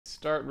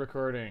Start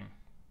recording.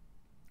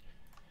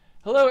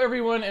 Hello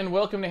everyone and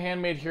welcome to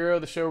Handmade Hero,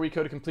 the show where we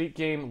code a complete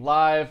game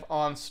live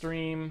on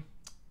stream.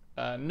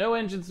 No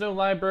engines, no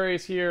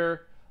libraries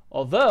here,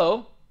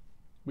 although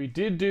we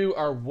did do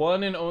our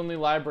one and only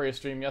library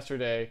stream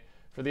yesterday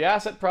for the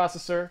asset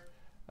processor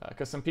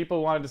because some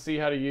people wanted to see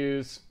how to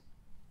use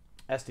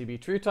STB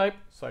TrueType,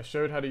 so I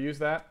showed how to use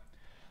that.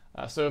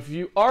 So if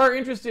you are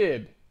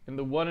interested in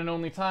the one and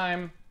only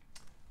time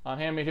on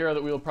Handmade Hero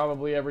that we will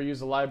probably ever use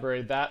a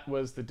library, that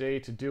was the day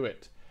to do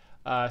it.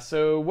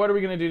 So what are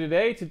we going to do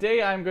today?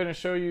 Today I'm going to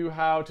show you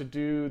how to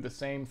do the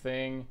same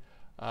thing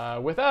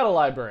without a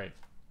library.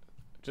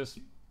 Just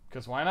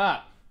because why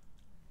not?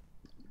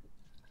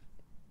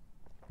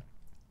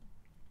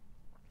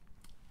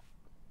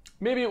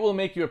 Maybe it will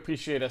make you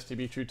appreciate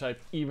STB TrueType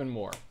even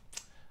more.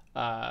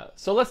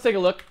 So let's take a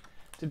look.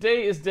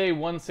 Today is day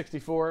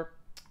 164.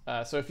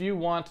 So if you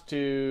want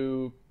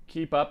to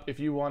keep up, if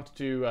you want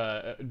to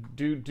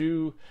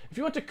if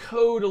you want to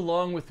code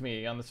along with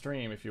me on the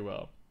stream, if you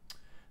will,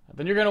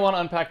 then you're going to want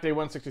to unpack day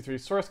 163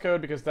 source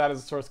code, because that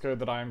is the source code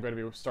that I'm going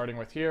to be starting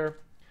with here.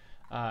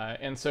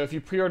 And so if you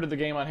pre-ordered the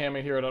game on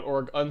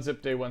handmadehero.org,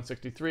 unzip day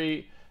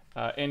 163,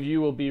 and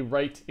you will be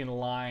right in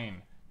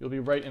line. You'll be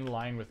right in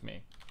line with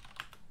me.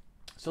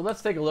 So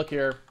let's take a look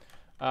here.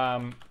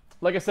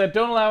 Like I said,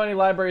 don't allow any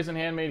libraries in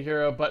Handmade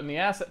Hero, but in the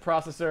asset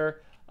processor,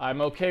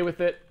 I'm okay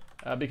with it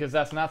because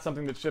that's not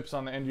something that ships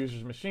on the end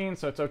user's machine,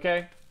 so it's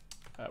okay.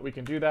 We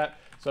can do that.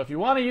 So if you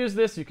want to use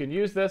this, you can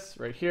use this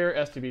right here,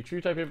 STB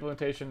TrueType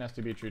implementation,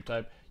 STB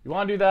TrueType. You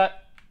want to do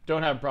that,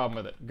 don't have a problem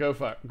with it. Go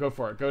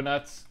for it. Go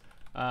nuts.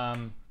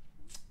 And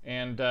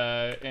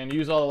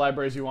use all the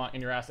libraries you want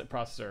in your asset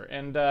processor.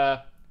 And,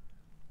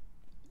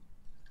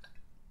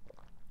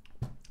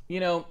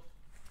 you know,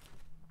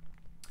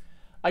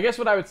 I guess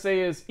what I would say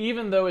is,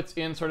 even though it's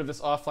in sort of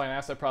this offline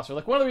asset processor,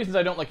 like one of the reasons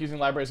I don't like using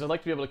libraries is I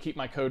like to be able to keep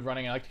my code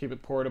running, I like to keep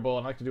it portable,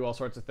 and I like to do all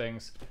sorts of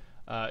things.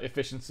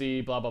 Efficiency,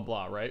 blah, blah,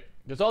 blah, right?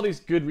 There's all these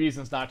good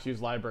reasons not to use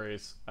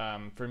libraries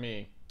for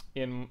me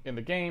in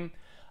the game.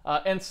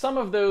 And some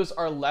of those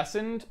are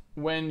lessened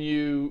when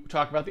you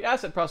talk about the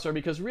asset processor,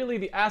 because really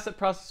the asset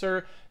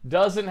processor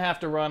doesn't have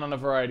to run on a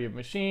variety of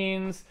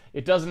machines.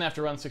 It doesn't have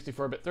to run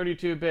 64-bit,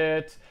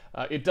 32-bit.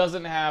 It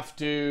doesn't have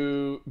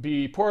to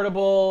be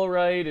portable,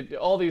 right?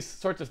 All these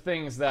sorts of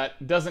things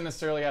that doesn't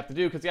necessarily have to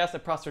do, because the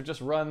asset processor just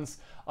runs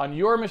on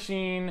your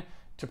machine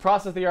to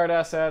process the art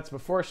assets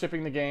before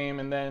shipping the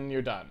game, and then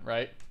you're done,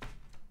 right?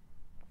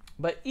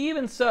 But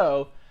even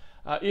so,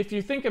 if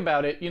you think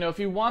about it, you know, if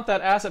you want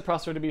that asset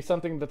processor to be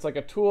something that's like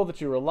a tool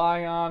that you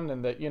rely on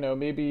and that, you know,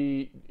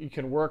 maybe you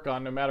can work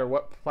on no matter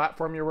what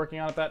platform you're working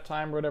on at that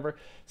time or whatever,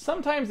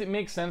 sometimes it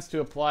makes sense to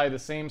apply the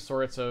same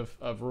sorts of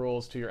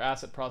rules to your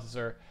asset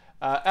processor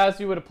as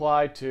you would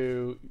apply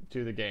to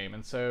the game.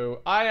 And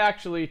so I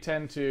actually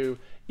tend to,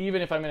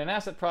 even if I'm in an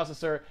asset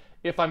processor,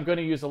 if I'm going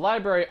to use a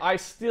library, I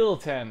still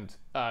tend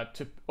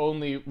to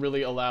only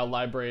really allow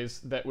libraries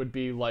that would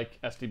be like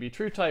STB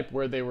TrueType,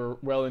 where they were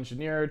well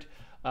engineered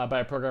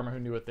by a programmer who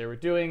knew what they were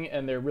doing,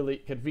 and they're really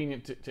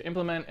convenient to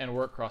implement and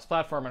work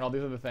cross-platform and all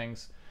these other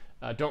things.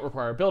 Don't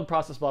require a build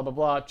process, blah, blah,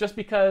 blah, just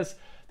because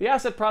the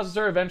asset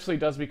processor eventually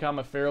does become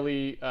a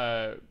fairly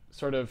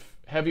sort of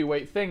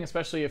heavyweight thing,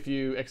 especially if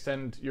you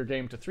extend your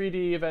game to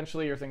 3D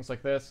eventually or things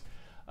like this.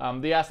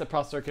 The asset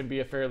processor can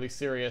be a fairly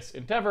serious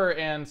endeavor,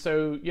 and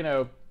so, you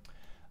know,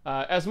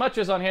 as much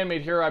as on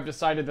Handmade Hero I've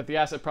decided that the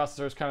asset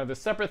processor is kind of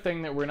this separate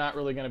thing that we're not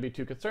really going to be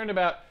too concerned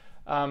about,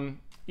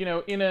 you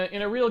know, in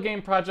a real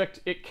game project,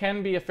 it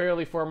can be a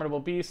fairly formidable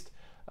beast,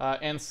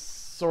 and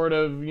sort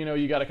of, you know,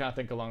 you got to kind of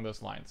think along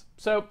those lines.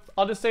 So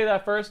I'll just say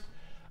that first.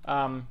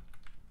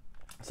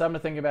 Something to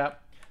think about.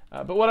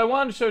 But what I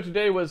wanted to show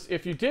today was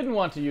if you didn't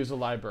want to use a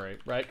library,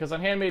 right? Because on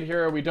Handmade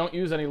Hero we don't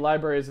use any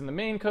libraries in the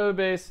main code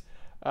base.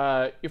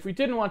 If we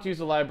didn't want to use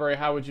a library,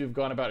 how would you have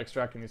gone about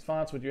extracting these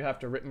fonts? Would you have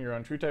to written your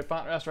own TrueType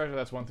font extractor?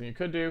 That's one thing you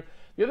could do.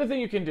 The other thing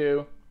you can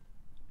do,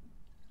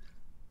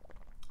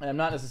 and I'm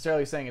not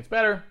necessarily saying it's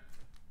better,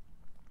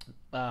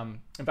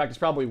 in fact it's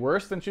probably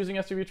worse than choosing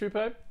STB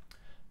TrueType,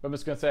 but I'm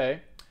just going to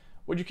say,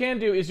 what you can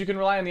do is you can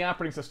rely on the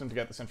operating system to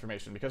get this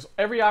information, because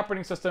every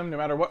operating system, no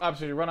matter what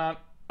option you run on,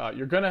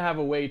 you're going to have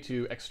a way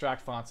to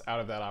extract fonts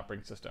out of that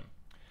operating system.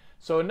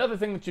 So another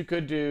thing that you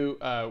could do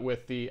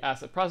with the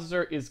asset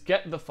processor is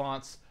get the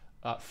fonts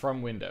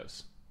from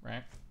Windows,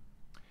 right?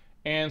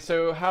 And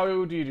so how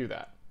do you do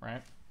that,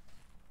 right?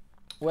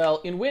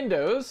 Well, in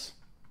Windows,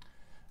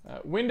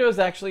 Windows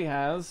actually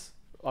has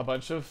a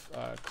bunch of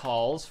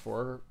calls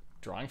for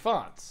drawing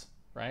fonts,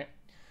 right?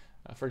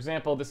 For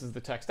example, this is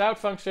the text out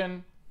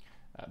function.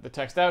 The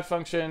text out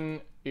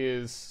function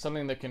is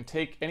something that can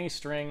take any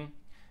string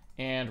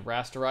and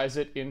rasterize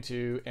it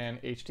into an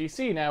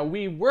HTC. Now,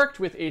 we worked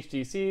with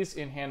HTCs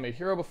in Handmade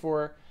Hero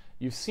before.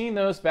 You've seen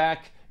those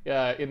back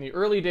in the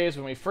early days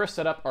when we first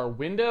set up our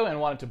window and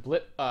wanted to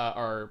blip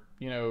our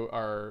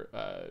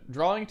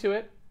drawing to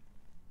it.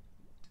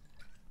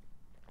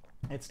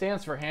 It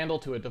stands for handle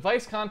to a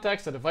device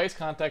context. A device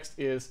context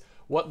is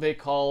what they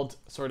called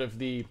sort of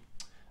the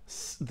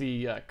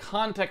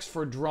context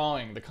for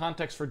drawing, the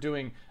context for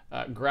doing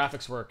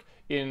graphics work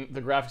in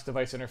the graphics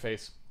device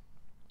interface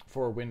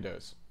for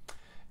Windows.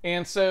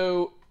 And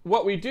so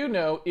what we do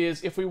know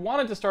is if we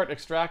wanted to start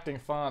extracting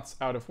fonts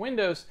out of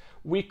Windows,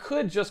 we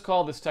could just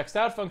call this text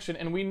out function,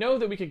 and we know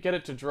that we could get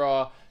it to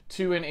draw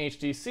to an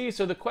HDC.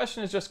 So the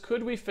question is just,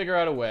 could we figure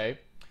out a way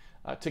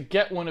to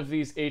get one of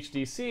these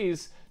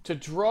HDCs to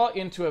draw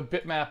into a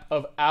bitmap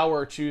of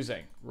our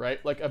choosing,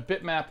 right? Like a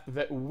bitmap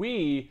that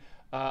we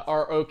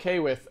are okay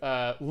with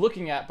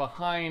looking at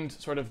behind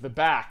sort of the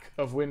back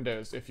of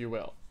Windows, if you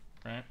will,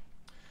 right?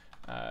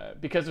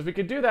 Because if we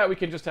could do that, we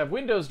can just have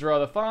Windows draw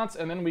the fonts,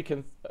 and then we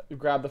can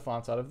grab the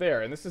fonts out of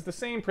there. And this is the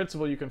same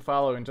principle you can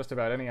follow in just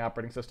about any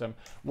operating system.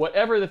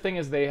 Whatever the thing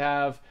is they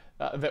have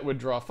that would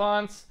draw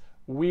fonts,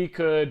 we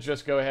could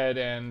just go ahead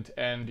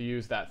and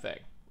use that thing,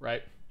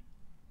 right?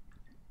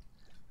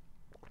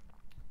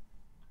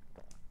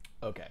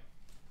 Okay.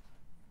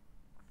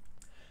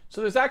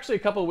 So there's actually a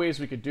couple ways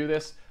we could do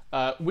this.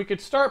 We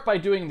could start by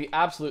doing the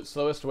absolute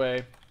slowest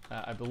way.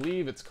 I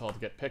believe it's called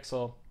get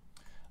pixel.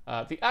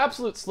 The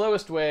absolute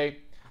slowest way,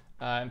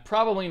 and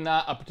probably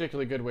not a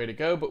particularly good way to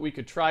go, but we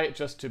could try it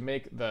just to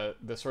make the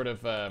sort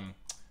of I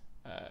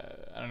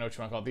don't know what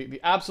you want to call it,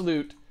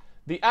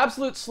 the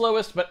absolute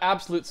slowest but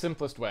absolute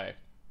simplest way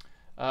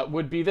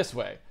would be this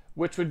way,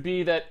 which would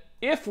be that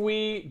if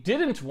we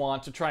didn't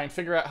want to try and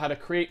figure out how to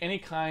create any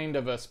kind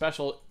of a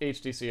special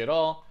HDC at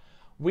all,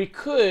 we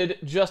could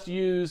just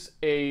use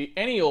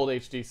any old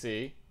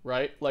HDC,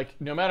 right? Like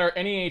no matter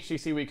any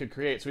HDC we could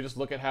create, so we just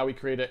look at how we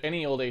create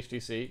any old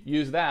HDC,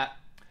 use that,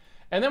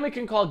 and then we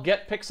can call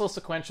get pixel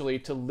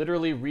sequentially to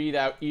literally read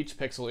out each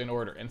pixel in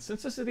order. And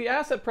since this is the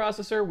asset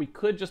processor, we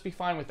could just be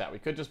fine with that. We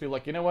could just be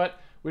like, you know what?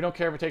 We don't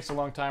care if it takes a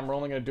long time. We're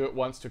only going to do it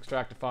once to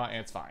extract a font,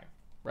 and it's fine,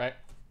 right?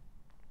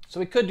 So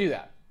we could do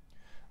that.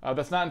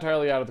 That's not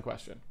entirely out of the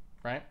question,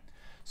 right?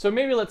 So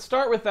maybe let's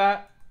start with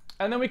that,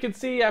 and then we can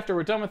see after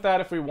we're done with that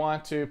if we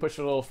want to push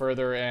it a little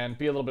further and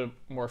be a little bit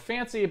more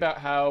fancy about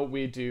how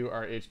we do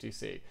our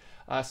HDC.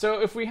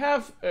 So if we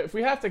have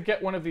to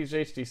get one of these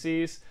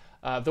HDCs,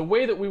 the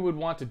way that we would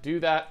want to do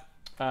that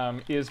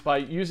is by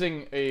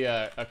using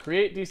a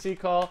create DC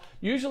call.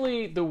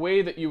 Usually the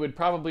way that you would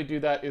probably do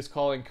that is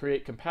calling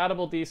create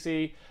compatible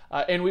DC,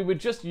 and we would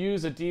just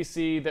use a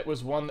DC that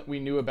was one that we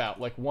knew about,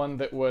 like one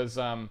that was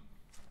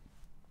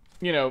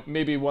you know,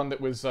 maybe one that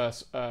was,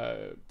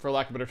 for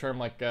lack of a better term,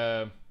 like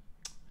the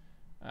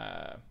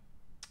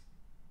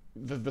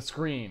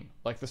screen,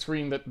 like the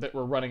screen that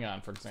we're running on,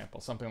 for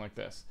example, something like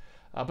this.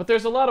 But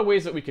there's a lot of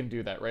ways that we can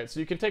do that, right? So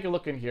you can take a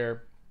look in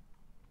here,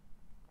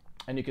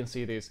 and you can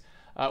see these.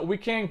 We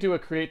can do a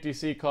create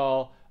DC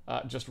call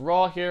just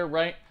raw here,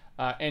 right?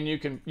 And you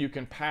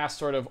can pass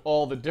sort of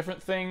all the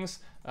different things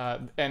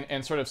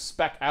and sort of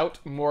spec out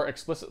more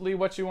explicitly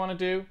what you want to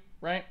do,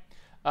 right?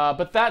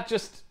 But that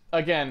just,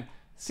 again,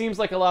 seems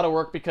like a lot of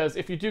work, because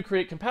if you do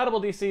create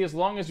compatible DC, as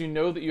long as you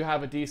know that you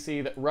have a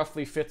DC that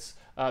roughly fits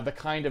the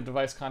kind of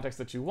device context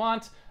that you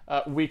want,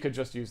 we could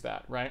just use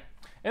that, right?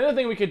 Another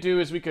thing we could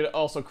do is we could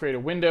also create a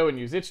window and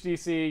use itch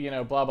DC, you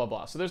know, blah, blah,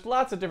 blah. So there's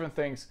lots of different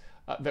things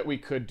that we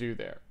could do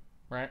there,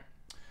 right?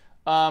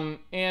 I'm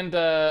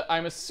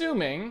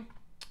assuming,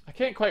 I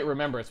can't quite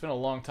remember, it's been a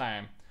long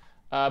time,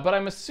 but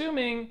I'm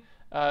assuming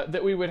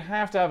that we would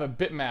have to have a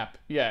bitmap.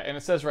 Yeah, and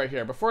it says right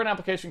here, before an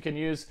application can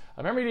use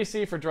a memory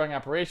DC for drawing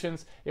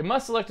operations, it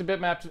must select a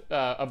bitmap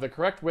of the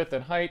correct width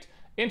and height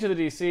into the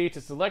DC.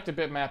 To select a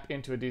bitmap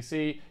into a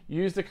DC,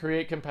 use the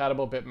create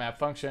compatible bitmap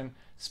function,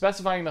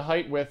 specifying the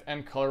height, width,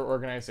 and color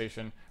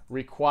organization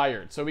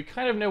required. So we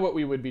kind of know what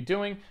we would be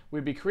doing.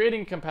 We'd be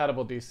creating a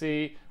compatible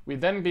DC.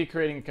 We'd then be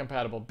creating a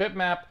compatible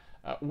bitmap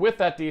with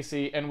that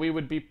DC, and we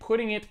would be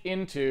putting it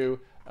into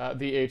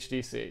the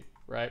HDC,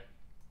 right?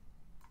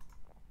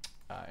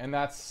 And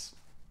that's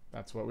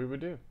what we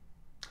would do.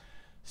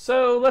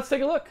 So let's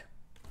take a look.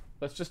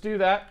 Let's just do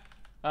that.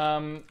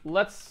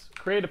 Let's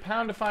create a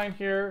pound define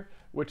here,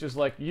 which is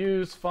like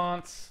use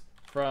fonts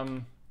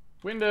from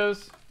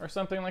Windows or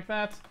something like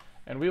that.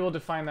 And we will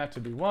define that to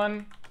be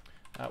 1.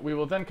 We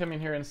will then come in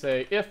here and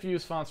say if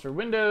use fonts for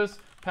Windows,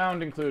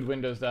 pound include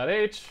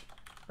windows.h,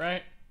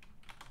 right?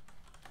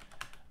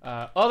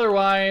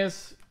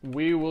 Otherwise,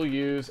 we will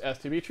use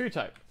stb true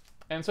type.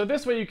 And so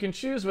this way you can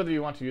choose whether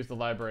you want to use the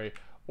library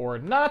or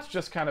not,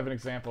 just kind of an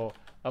example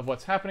of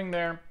what's happening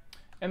there.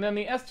 And then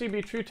the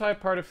stb true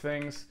type part of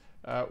things,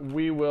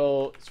 we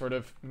will sort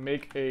of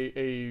make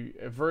a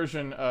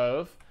version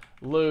of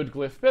load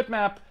glyph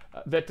bitmap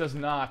that does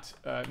not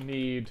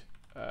need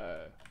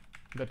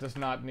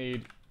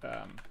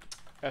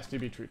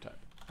stb true type,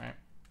 right?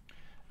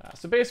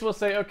 So basically we'll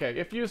say, okay,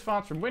 if use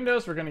fonts from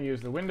Windows, we're going to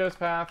use the Windows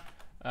path.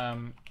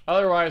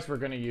 Otherwise, we're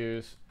going to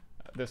use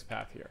this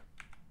path here.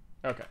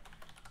 Okay,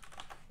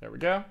 there we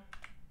go.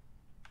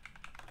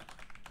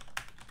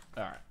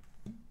 All right.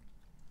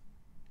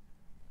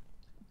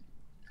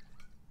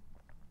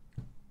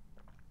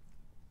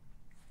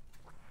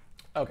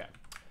 Okay.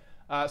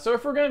 So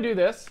if we're going to do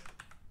this,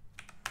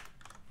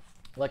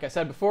 like I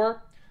said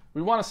before,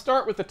 we want to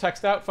start with the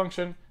text out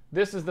function.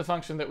 This is the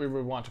function that we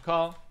would want to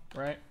call.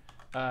 right?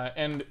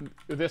 And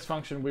this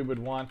function we would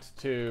want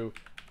to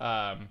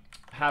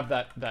have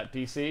that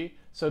DC.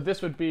 So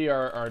this would be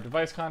our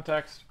device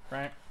context,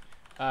 right?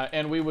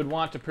 And we would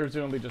want to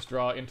presumably just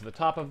draw into the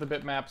top of the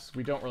bitmaps.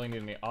 We don't really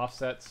need any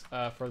offsets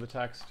for the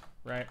text,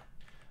 right?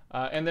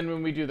 And then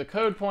when we do the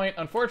code point,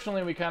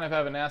 unfortunately, we kind of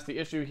have a nasty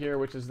issue here,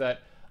 which is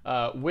that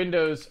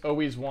Windows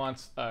always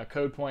wants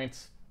code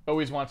points,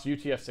 always wants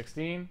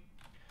UTF-16.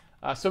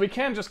 So we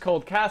can just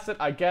cold cast it,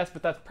 I guess,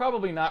 but that's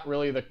probably not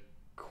really the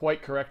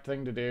quite correct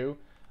thing to do.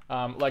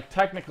 Like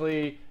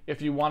technically,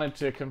 if you wanted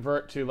to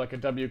convert to like a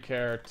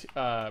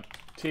wchar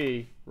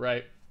t,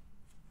 right?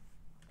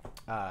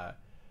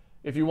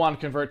 If you want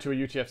to convert to a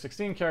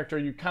UTF-16 character,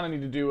 you kind of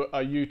need to do a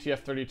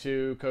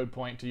UTF-32 code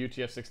point to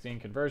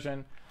UTF-16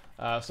 conversion.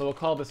 So we'll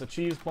call this a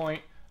cheese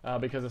point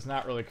because it's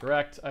not really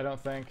correct, I don't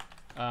think.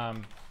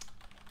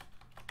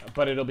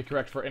 But it'll be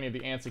correct for any of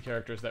the ANSI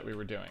characters that we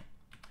were doing.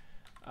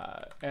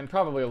 And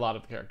probably a lot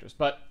of the characters.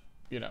 But,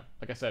 you know,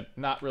 like I said,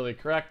 not really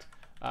correct.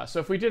 So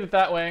if we did it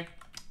that way,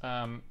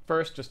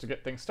 first, just to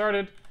get things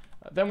started,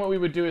 then what we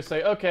would do is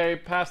say, okay,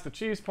 pass the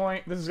cheese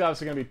point. This is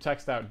obviously going to be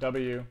text out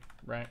W,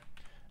 right?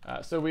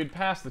 So we'd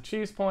pass the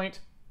cheese point,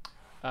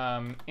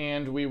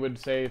 and we would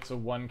say it's a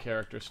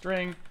one-character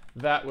string.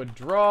 That would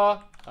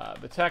draw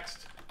the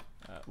text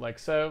like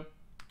so.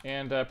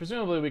 And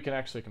presumably we can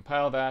actually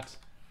compile that.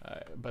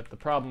 But the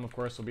problem, of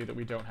course, will be that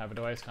we don't have a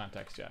device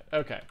context yet.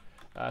 Okay,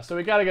 so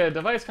we got to get a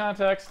device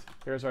context.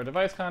 Here's our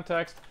device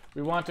context.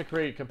 We want to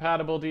create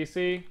compatible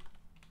DC,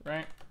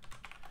 right?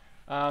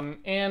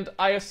 And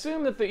I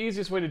assume that the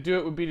easiest way to do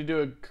it would be to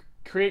do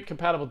a create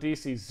compatible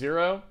DC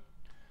 0.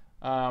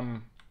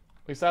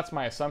 At least that's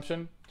my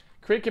assumption.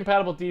 Create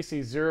compatible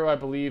DC 0, I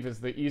believe, is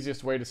the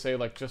easiest way to say,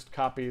 like, just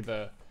copy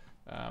the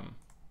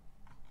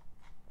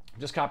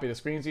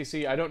screen's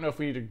DC. I don't know if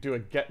we need to do a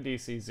get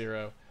DC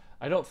 0.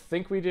 I don't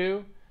think we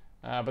do,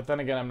 but then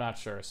again, I'm not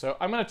sure. So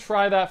I'm going to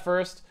try that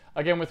first.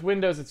 Again, with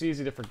Windows, it's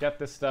easy to forget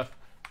this stuff.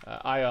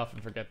 I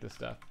often forget this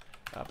stuff.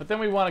 But then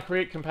we want to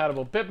create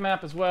compatible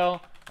bitmap as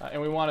well,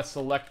 and we want to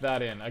select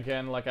that in.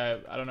 Again, like I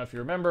don't know if you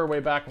remember way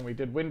back when we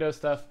did Windows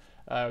stuff,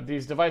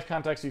 these device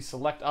contexts, you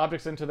select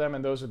objects into them,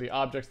 and those are the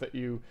objects that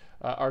you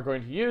are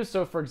going to use.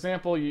 So for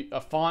example,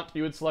 a font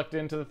you would select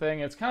into the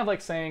thing. It's kind of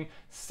like saying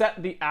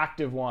set the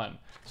active one.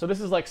 So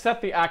this is like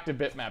set the active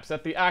bitmap,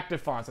 set the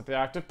active font, set the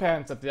active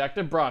pen, set the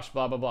active brush,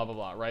 blah, blah, blah, blah,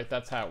 blah, right?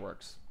 That's how it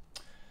works.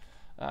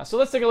 So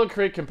let's take a look at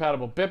create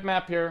compatible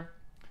bitmap here.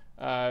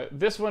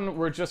 This one,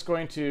 we're just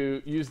going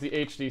to use the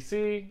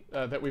HDC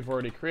that we've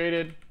already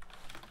created.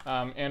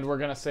 And we're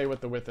going to say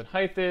what the width and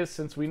height is.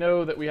 Since we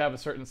know that we have a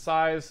certain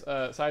sizes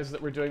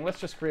that we're doing, let's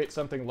just create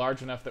something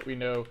large enough that we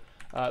know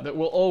that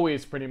will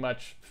always pretty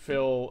much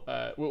fill,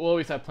 we'll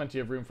always have plenty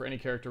of room for any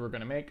character we're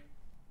going to make.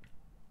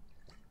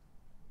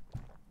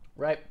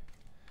 Right?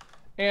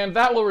 And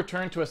that will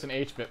return to us an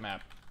H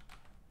bitmap.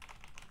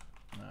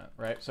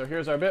 Right? So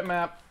here's our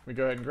bitmap. We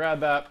go ahead and grab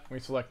that. We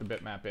select the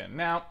bitmap in.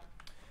 Now,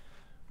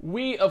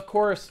 we, of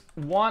course,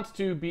 want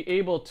to be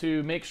able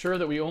to make sure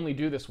that we only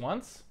do this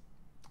once.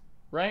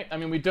 Right? I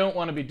mean, we don't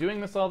want to be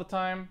doing this all the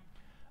time.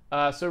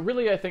 So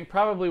really, I think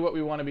probably what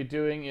we want to be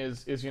doing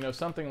is you know,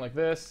 something like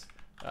this.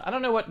 I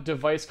don't know what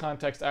device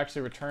context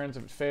actually returns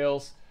if it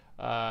fails.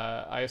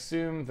 I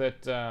assume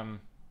that,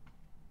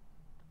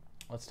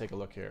 let's take a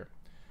look here.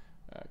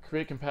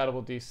 Create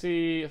compatible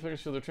DC. If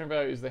the return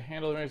value is the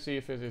handle emergency,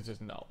 if it's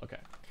just null. Okay.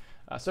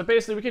 So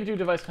basically, we can do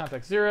device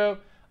context 0,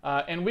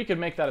 and we can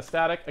make that a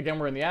static. Again,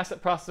 we're in the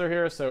asset processor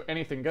here, so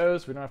anything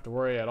goes. We don't have to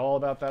worry at all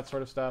about that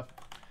sort of stuff.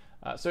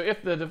 So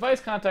if the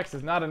device context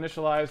is not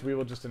initialized, we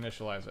will just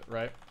initialize it,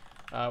 right?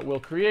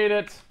 We'll create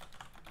it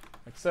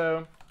like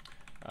so.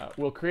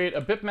 We'll create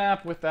a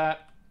bitmap with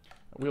that.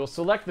 We will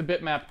select the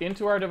bitmap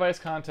into our device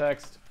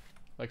context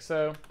like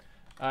so.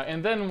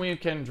 And then we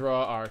can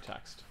draw our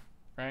text,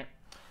 right?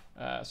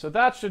 So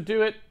that should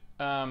do it.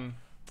 Of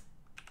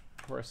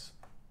course,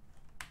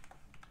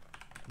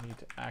 I need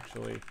to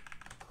actually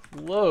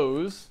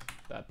close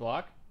that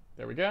block.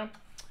 There we go.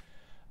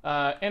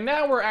 And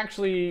now we're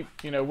actually,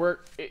 you know,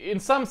 in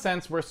some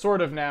sense, we're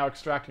sort of now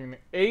extracting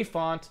a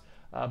font,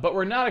 but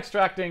we're not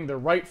extracting the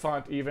right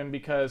font even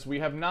because we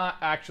have not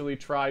actually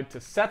tried to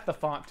set the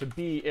font to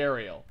be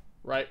Arial,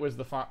 right? Was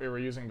the font we were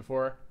using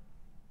before.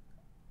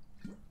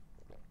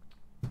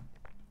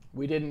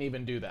 We didn't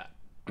even do that,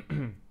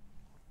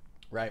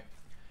 right?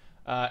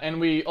 And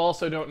we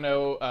also don't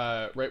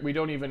know, right? We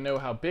don't even know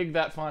how big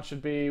that font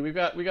should be. We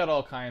got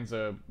all kinds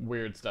of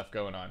weird stuff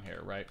going on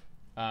here, right?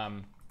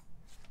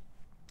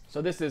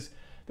 So this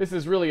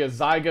is really a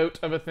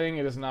zygote of a thing.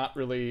 It is not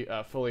really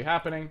fully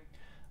happening.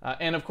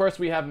 And of course,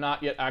 we have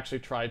not yet actually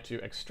tried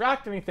to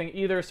extract anything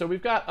either. So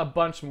we've got a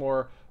bunch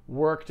more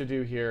work to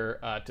do here,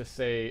 to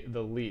say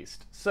the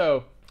least.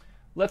 So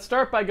let's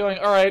start by going,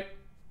 all right,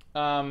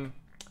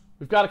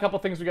 we've got a couple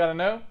things we got to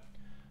know.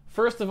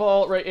 First of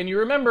all, right, and you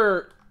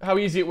remember how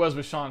easy it was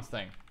with Sean's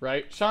thing,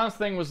 right? Sean's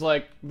thing was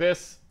like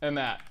this and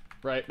that,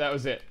 right? That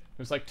was it. It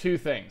was like two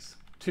things,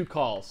 two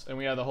calls, and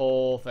we had the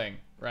whole thing,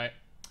 right?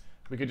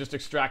 We could just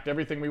extract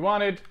everything we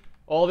wanted,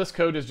 All this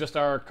code is just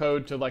our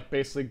code to like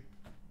basically,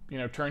 you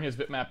know, turn his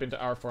bitmap into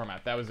our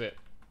format. That was it.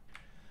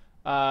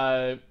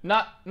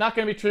 Not going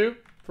to be true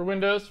for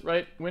Windows,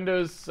 right?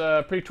 Windows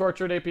pretty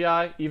tortured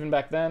API even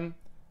back then.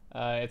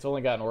 It's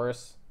only gotten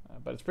worse,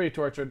 but it's pretty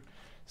tortured.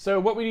 So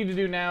what we need to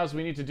do now is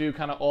we need to do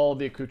kind of all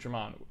the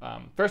accoutrement.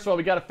 First of all,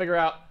 we got to figure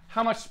out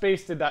how much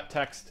space did that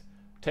text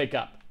take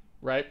up,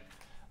 right?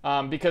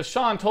 Because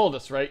Sean told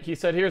us, right? He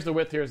said, here's the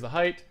width, here's the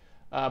height.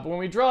 But when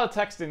we draw a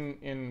text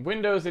in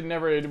Windows,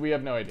 we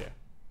have no idea,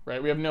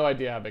 right? We have no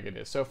idea how big it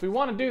is. So if we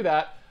want to do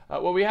that,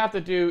 what we have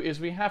to do is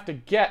we have to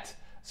get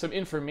some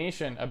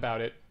information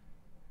about it.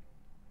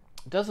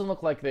 It doesn't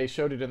look like they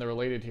showed it in the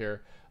related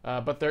here,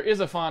 but there is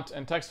a font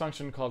and text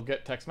function called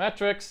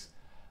getTextMetrics,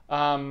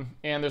 and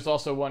there's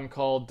also one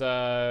called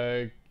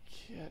getFont.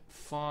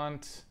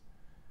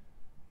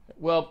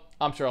 Well,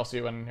 I'm sure I'll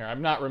see one in here.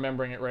 I'm not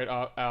remembering it right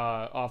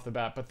off the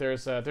bat, but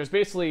there's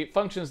basically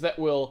functions that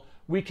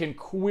we can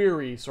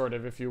query, sort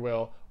of, if you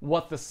will,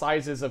 what the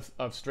sizes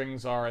of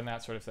strings are and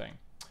that sort of thing.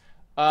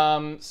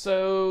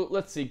 So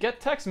let's see.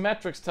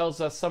 GetTextMetrics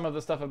tells us some of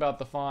the stuff about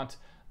the font.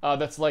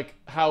 That's like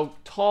how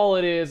tall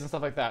it is and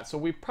stuff like that. So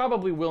we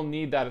probably will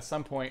need that at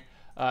some point.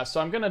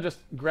 So I'm going to just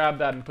grab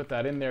that and put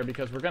that in there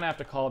because we're going to have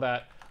to call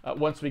that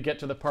once we get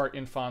to the part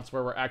in fonts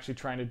where we're actually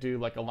trying to do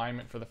like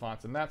alignment for the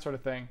fonts and that sort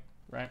of thing,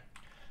 right?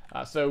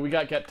 So we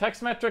got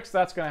getTextMetrics.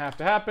 That's going to have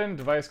to happen.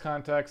 Device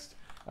context,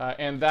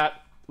 and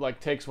that like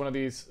takes one of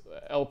these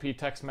LP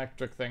text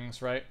metric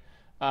things, right?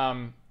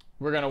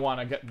 We're going to want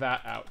to get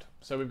that out.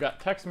 So we've got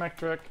text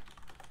metric.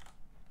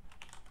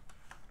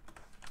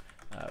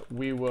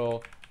 We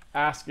will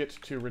ask it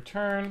to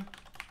return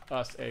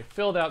us a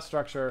filled out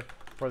structure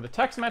for the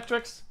text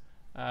metrics,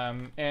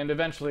 and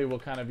eventually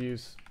we'll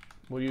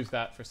use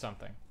that for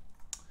something.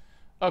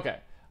 Okay,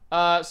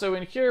 so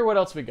in here, what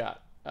else we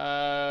got?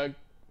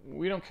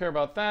 We don't care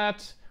about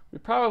that. We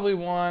probably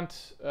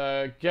want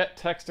get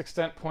text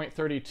extent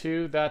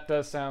 0.32. That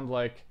does sound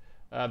like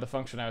the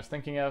function I was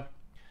thinking of.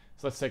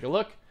 So let's take a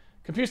look.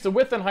 Computes the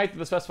width and height of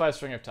the specified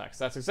string of text.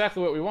 That's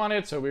exactly what we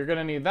wanted, so we're going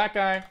to need that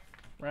guy,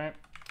 right?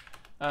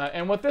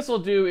 And what this will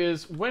do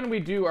is when we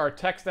do our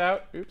text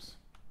out,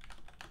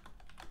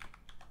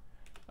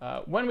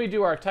 when we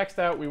do our text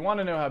out, we want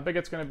to know how big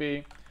it's going to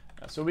be.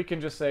 So we can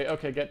just say,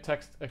 okay, get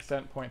text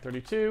extent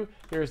 0.32.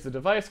 Here's the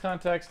device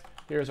context.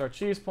 Here's our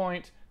cheese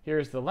point.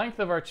 Here's the length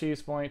of our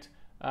cheese point.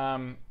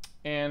 And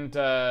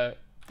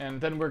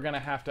then we're going to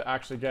have to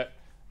actually get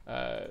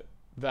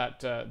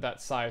that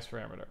size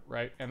parameter,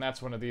 right? And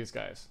that's one of these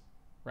guys,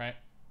 right?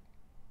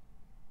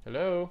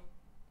 Hello?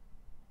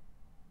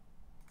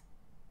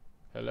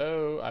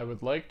 Hello, I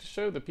would like to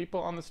show the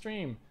people on the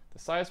stream the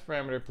size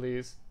parameter,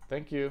 please.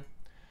 Thank you.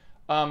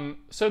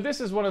 So this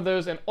is one of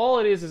those, and all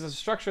it is a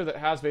structure that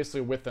has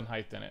basically width and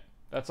height in it.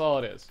 That's all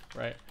it is,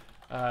 right?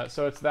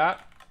 So it's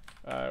that.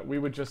 We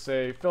would just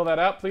say, fill that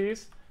out,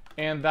 please,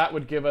 and that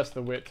would give us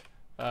the width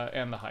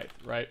and the height,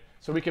 right?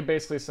 So we could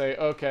basically say,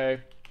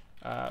 okay,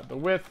 the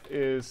width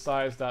is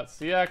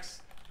size.cx,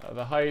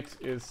 the height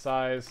is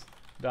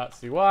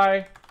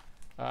size.cy,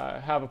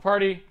 have a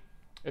party,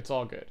 it's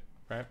all good,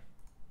 right?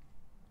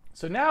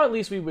 So now at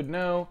least we would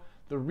know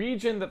the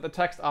region that the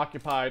text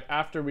occupied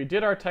after we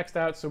did our text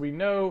out, so we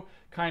know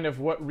kind of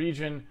what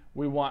region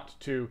we want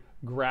to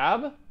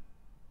grab,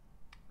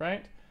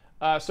 right?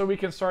 So we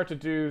can start to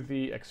do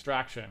the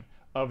extraction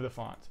of the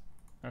font,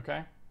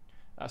 okay?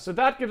 So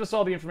that gives us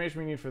all the information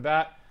we need for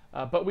that,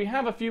 but we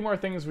have a few more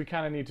things we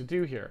kind of need to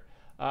do here.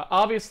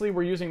 Obviously,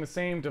 we're using the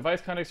same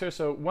device context here,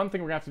 so one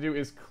thing we're going to have to do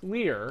is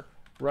clear,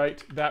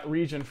 right, that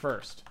region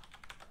first,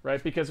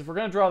 right? Because if we're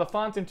going to draw the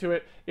font into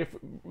it, if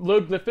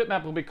load glyph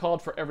bitmap will be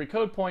called for every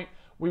code point,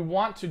 we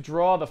want to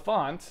draw the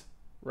font,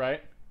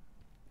 right,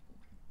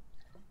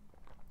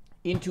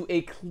 into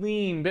a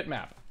clean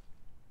bitmap.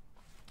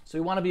 So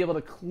we want to be able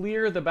to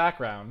clear the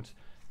background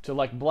to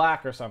like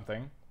black or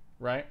something,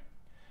 right?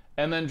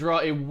 And then draw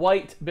a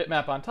white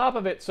bitmap on top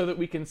of it so that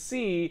we can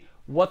see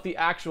what the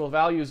actual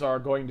values are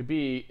going to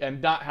be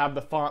and not have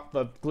the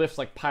glyphs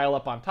like pile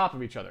up on top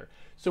of each other.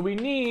 So we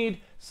need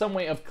some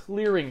way of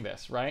clearing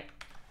this, right?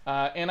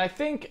 And I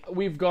think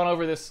we've gone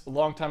over this a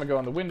long time ago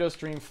on the Windows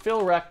stream.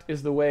 Fill rect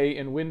is the way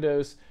in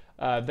Windows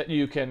that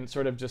you can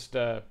sort of just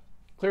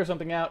clear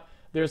something out.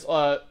 There's,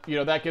 you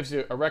know, that gives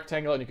you a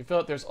rectangle and you can fill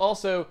it. There's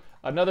also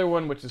another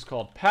one which is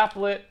called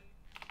paplet,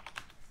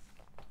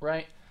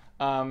 right?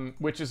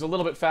 Which is a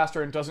little bit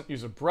faster and doesn't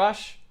use a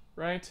brush,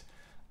 right?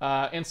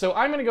 And so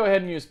I'm going to go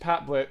ahead and use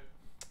paplet.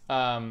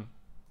 And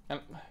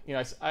you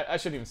know, I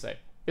shouldn't even say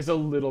it's a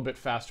little bit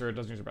faster. It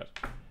doesn't use a brush.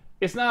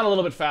 It's not a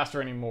little bit faster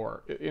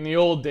anymore. In the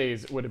old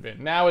days, it would have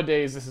been.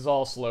 Nowadays, this is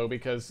all slow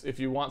because if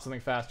you want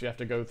something fast, you have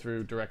to go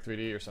through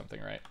Direct3D or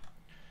something, right?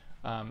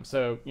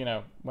 So, you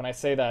know, when I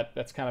say that,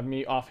 that's kind of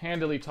me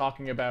offhandedly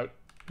talking about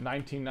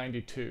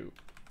 1992.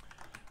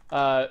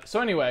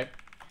 So anyway,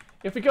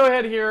 if we go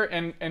ahead here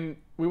and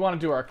we want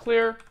to do our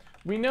clear,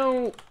 we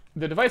know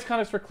The device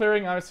context we're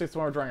clearing, obviously it's the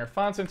one we're drawing our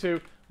fonts into.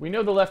 We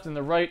know the left and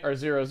the right are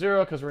 0,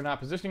 0 because we're not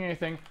positioning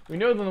anything. We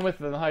know the width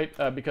and the height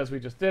because we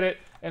just did it.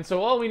 And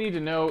so all we need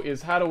to know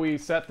is how do we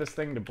set this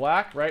thing to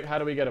black, right? How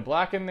do we get a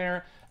black in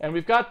there? And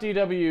we've got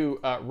DW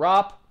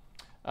ROP.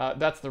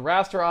 That's the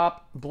raster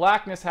op.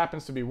 Blackness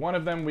happens to be one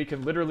of them. We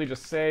can literally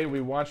just say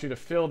we want you to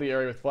fill the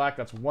area with black.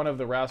 That's one of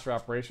the raster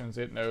operations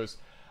it knows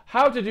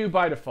how to do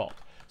by default.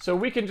 So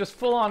we can just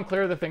full on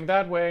clear the thing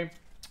that way.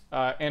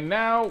 And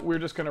now we're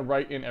just going to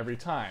write in every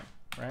time,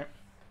 right?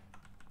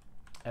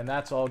 And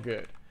that's all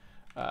good.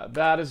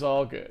 That is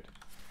all good.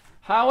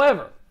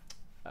 However,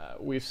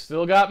 we've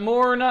still got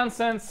more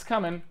nonsense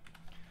coming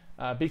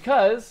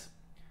because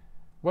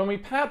when we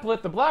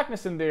plet the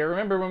blackness in there,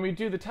 remember when we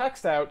do the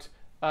text out,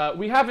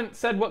 we haven't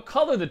said what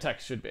color the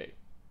text should be.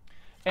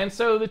 And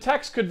so the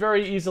text could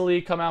very easily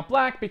come out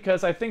black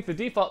because I think the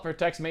default for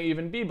text may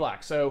even be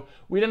black. So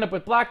we'd end up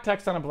with black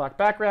text on a black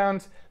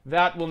background.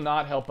 That will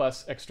not help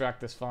us extract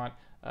this font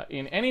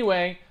in any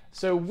way.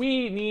 So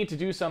we need to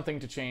do something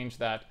to change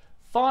that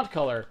font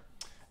color.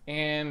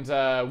 And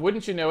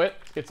wouldn't you know it,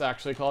 it's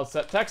actually called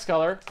set text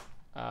color,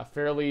 a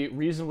fairly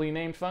reasonably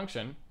named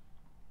function.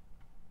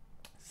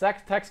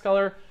 Set text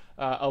color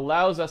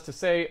allows us to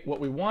say what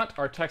we want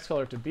our text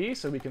color to be.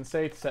 So we can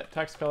say set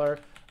text color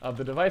of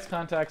the device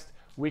context.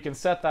 We can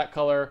set that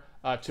color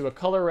to a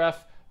color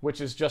ref, which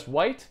is just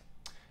white.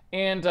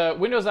 And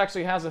Windows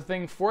actually has a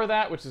thing for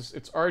that, which is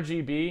it's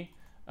RGB.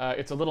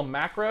 It's a little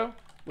macro,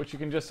 which you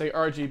can just say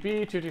RGB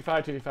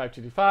 225, 225,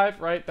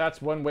 225, right?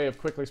 That's one way of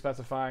quickly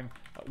specifying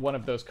one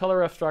of those color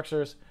ref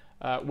structures,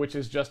 which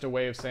is just a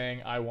way of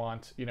saying I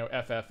want, you know,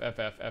 FF,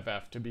 FF,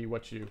 FF to be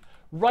what you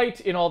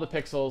write in all the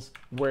pixels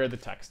where the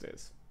text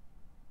is.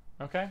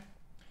 Okay?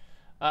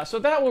 So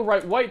that will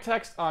write white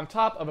text on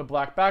top of a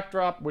black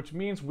backdrop, which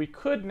means we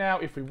could now,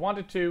 if we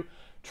wanted to,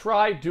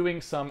 try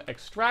doing some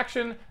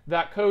extraction.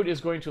 That code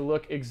is going to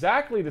look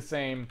exactly the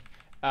same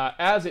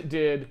as it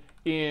did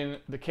in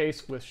the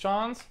case with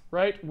Sean's,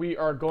 right? We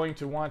are going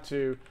to want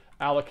to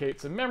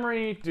allocate some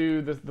memory,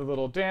 do the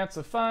little dance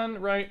of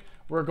fun, right?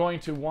 We're going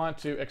to want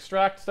to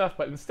extract stuff,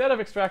 but instead of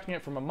extracting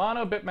it from a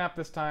mono bitmap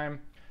this time,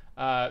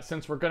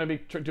 since we're going to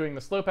be doing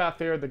the slow path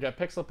here, the get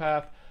pixel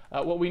path,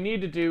 what we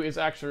need to do is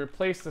actually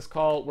replace this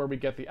call where we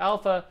get the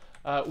alpha.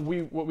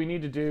 What we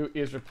need to do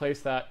is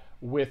replace that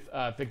with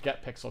the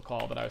get pixel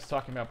call that I was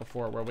talking about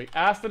before, where we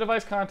ask the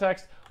device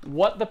context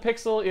what the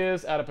pixel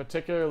is at a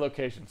particular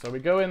location. So we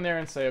go in there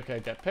and say, okay,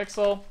 get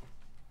pixel.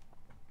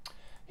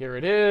 Here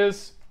it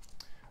is.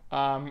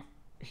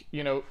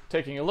 You know,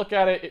 taking a look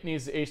at it, it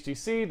needs the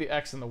HTC, the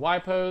X and the Y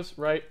pose,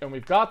 right? And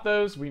we've got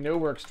those. We know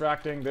we're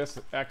extracting this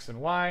X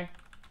and Y,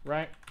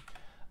 right?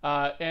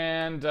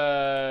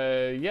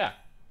 Yeah.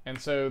 And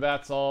so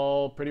that's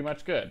all pretty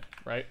much good,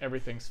 right?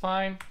 Everything's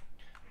fine.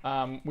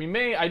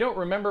 I don't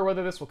remember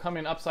whether this will come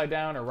in upside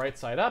down or right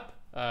side up.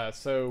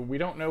 So we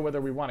don't know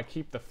whether we want to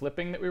keep the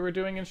flipping that we were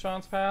doing in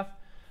Sean's path.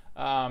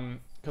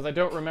 Because I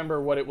don't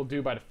remember what it will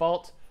do by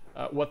default,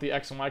 what the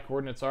X and Y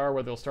coordinates are,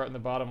 whether they'll start in the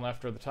bottom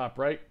left or the top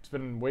right. It's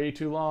been way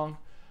too long,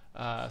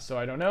 so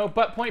I don't know.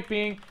 But point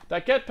being,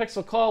 that get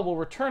pixel call will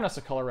return us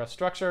a color ref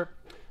structure.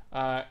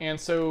 And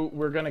so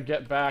we're going to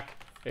get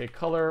back a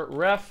color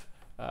ref.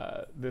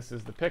 This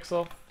is the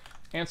pixel.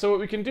 And so what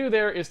we can do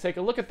there is take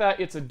a look at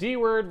that. It's a D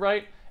word,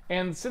 right?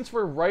 And since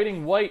we're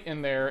writing white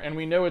in there and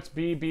we know it's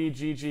B, B,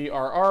 G, G,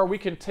 R, R, we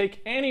can take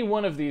any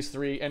one of these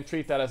three and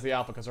treat that as the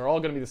alpha because they're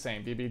all going to be the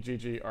same, B, B, G,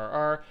 G, R,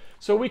 R.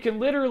 So we can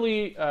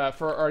literally,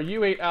 for our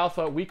U8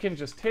 alpha, we can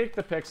just take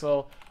the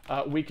pixel,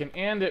 we can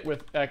AND it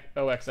with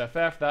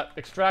OXFF, that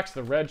extracts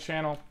the red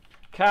channel,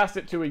 cast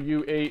it to a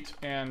U8,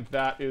 and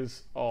that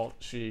is all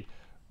she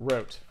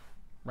wrote,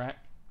 right?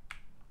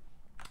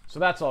 So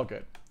that's all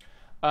good.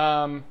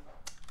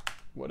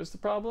 What is the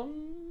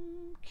problem?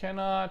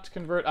 Cannot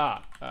convert.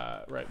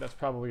 Right, that's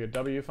probably a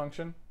W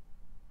function.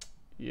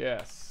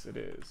 Yes, it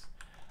is.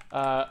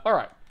 All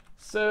right,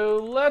 so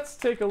let's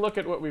take a look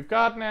at what we've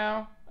got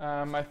now.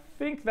 I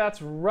think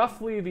that's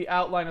roughly the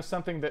outline of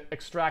something that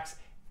extracts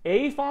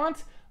a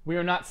font. We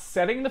are not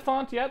setting the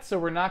font yet, so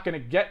we're not going to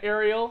get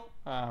Arial.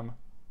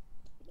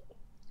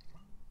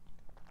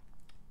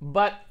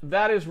 But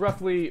that is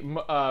roughly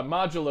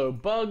modulo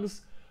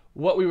bugs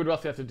what we would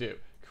roughly have to do.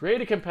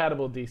 Create a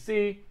compatible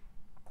DC,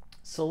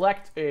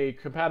 select a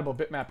compatible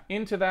bitmap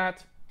into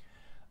that.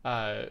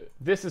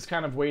 This is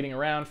kind of waiting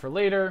around for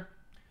later.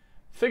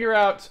 Figure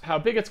out how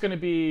big it's going to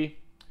be,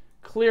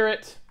 clear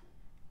it,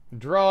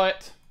 draw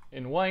it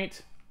in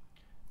white,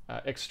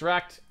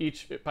 extract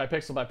each by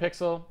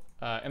pixel.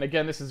 And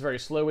again, this is a very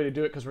slow way to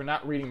do it because we're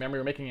not reading memory.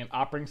 We're making an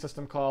operating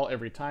system call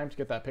every time to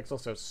get that pixel,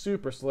 so it's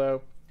super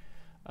slow.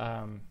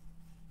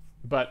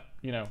 But,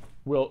 you know,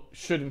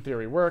 should in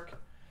theory work.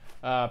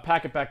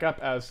 Pack it back up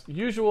as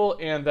usual,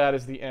 and that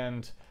is the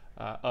end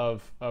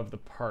of the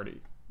party,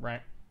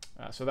 right?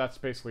 So that's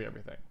basically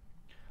everything.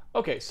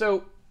 Okay,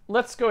 so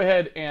let's go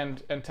ahead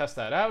and test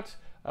that out.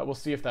 We'll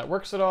see if that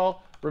works at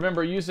all.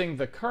 Remember, using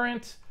the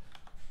current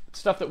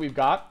stuff that we've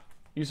got,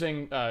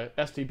 using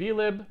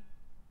stblib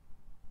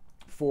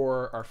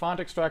for our font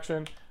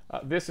extraction,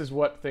 this is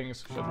what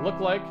things should look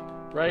like,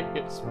 right?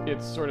 It's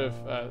sort of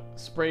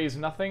sprays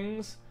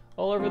nothings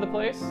all over the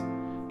place.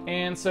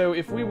 And so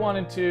if we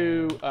wanted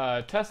to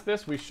test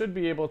this, we should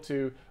be able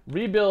to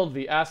rebuild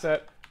the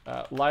asset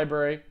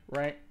library,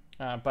 right?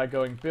 By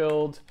going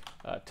build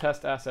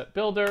test asset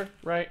builder,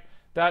 right?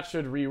 That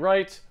should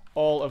rewrite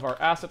all of our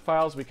asset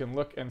files. We can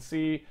look and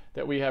see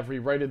that we have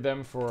rewrited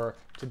them for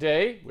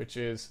today, which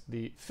is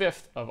the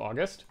 5th of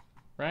August,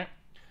 right?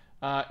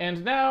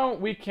 And now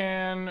we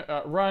can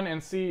run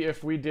and see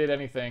if we did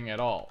anything at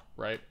all,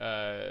 right?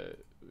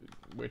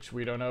 Which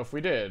we don't know if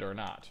we did or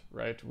not,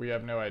 right? We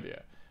have no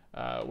idea.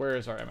 Where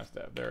is our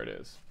MSDev? There it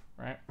is,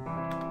 right?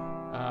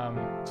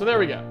 So there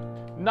we go.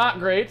 Not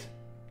great.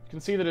 You can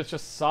see that it's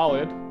just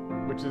solid,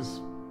 which is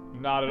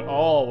not at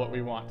all what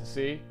we want to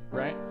see,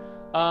 right?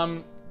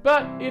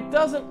 But it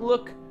doesn't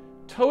look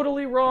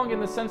totally wrong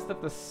in the sense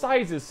that the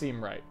sizes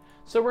seem right.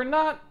 So we're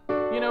not,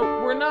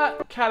 we're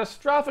not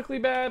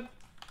catastrophically bad.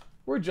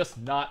 We're just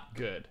not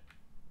good,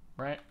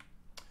 right?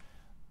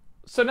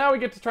 So now we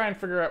get to try and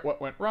figure out what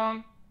went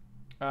wrong.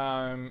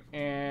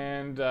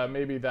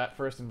 Maybe that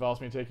first involves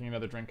me taking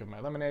another drink of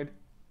my lemonade.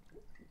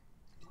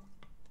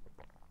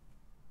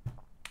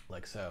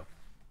 Like so.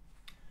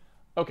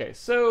 Okay,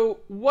 so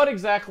what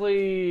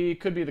exactly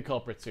could be the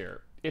culprits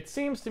here? It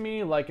seems to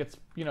me like it's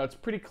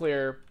pretty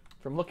clear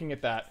from looking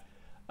at that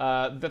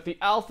that the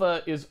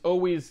alpha is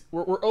always,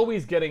 we're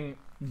always getting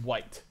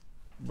white,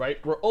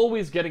 right? We're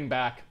always getting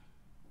back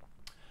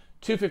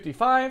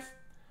 255,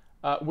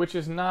 which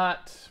is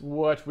not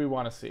what we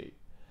want to see.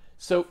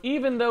 So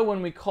even though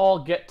when we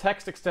call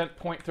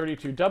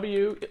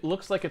getTextExtent.32w, it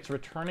looks like it's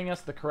returning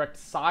us the correct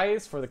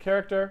size for the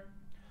character,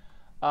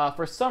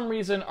 for some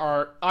reason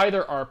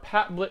either our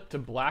patblit to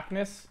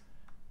blackness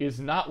is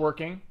not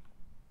working,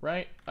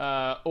 right?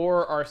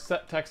 Or our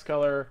set text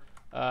color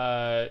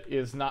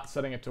is not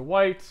setting it to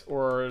white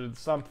or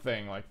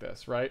something like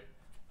this, right?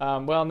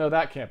 Well, no,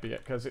 that can't be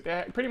it, because it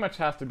pretty much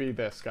has to be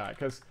this guy,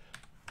 because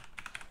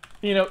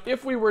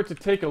if we were to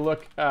take a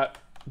look at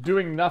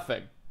doing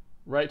nothing,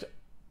 right?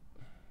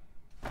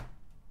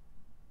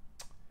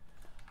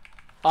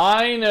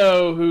 I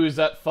know who's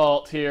at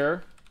fault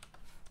here.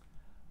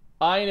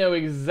 I know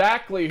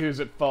exactly who's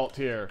at fault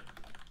here.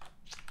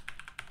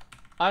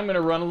 I'm going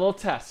to run a little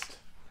test.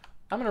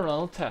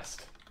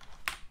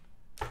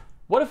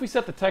 What if we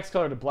set the text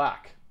color to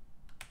black?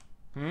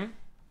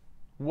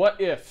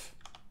 What if?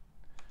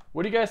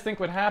 What do you guys think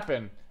would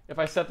happen if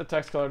I set the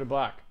text color to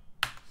black?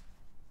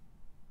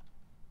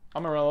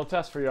 I'm gonna run a little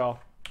test for y'all.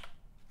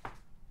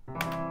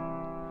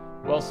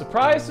 Well,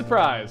 surprise,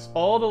 surprise,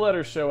 all the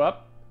letters show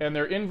up and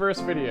they're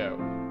inverse video.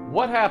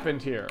 What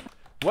happened here?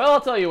 Well,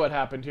 I'll tell you what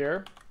happened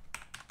here.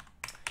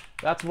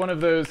 That's one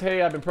of those,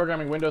 hey, I've been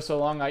programming Windows so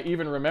long, I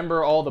even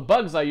remember all the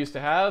bugs I used to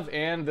have,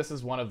 and this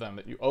is one of them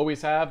that you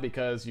always have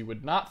because you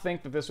would not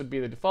think that this would be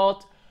the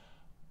default,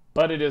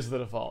 but it is the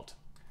default.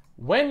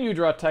 When you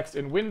draw text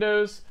in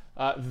Windows,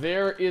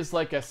 there is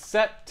like a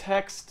set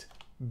text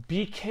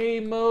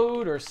BK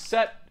mode or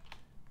set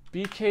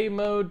BK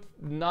mode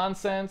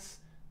nonsense,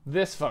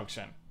 this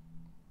function,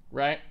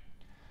 right?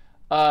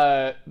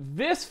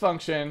 This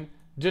function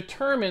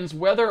determines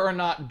whether or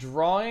not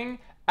drawing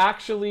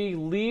actually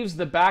leaves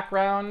the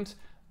background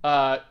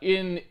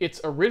in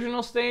its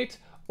original state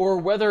or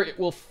whether it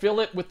will fill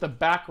it with the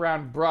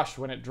background brush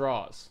when it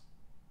draws,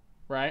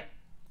 right?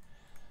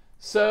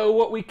 So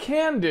what we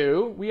can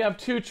do, we have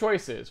two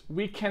choices.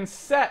 We can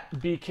set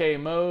BK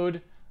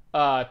mode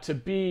to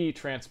be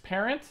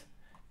transparent,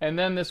 and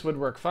then this would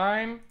work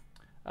fine.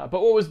 But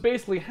what was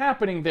basically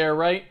happening there,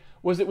 right,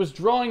 was it was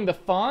drawing the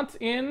font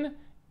in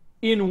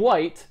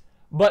white,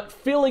 but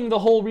filling the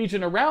whole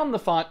region around the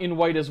font in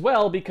white as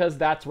well, because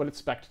that's what it's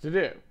expected to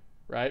do,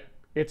 right?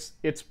 It's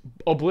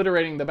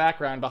obliterating the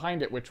background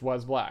behind it, which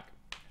was black.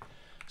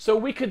 So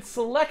we could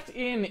select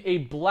in a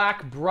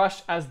black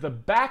brush as the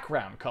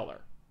background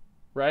color,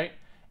 right?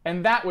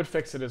 And that would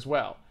fix it as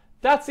well.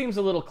 That seems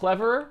a little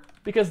cleverer,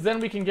 because then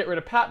we can get rid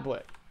of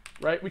patblit,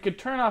 right? We could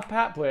turn off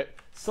patblit,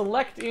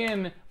 select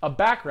in a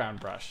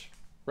background brush,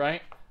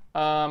 right?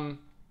 And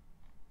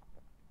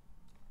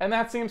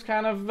that seems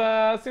kind of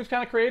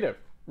creative,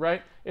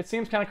 right? It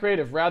seems kind of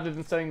creative. Rather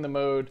than setting the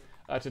mode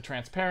to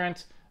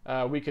transparent,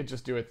 we could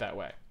just do it that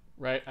way,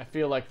 right? I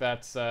feel like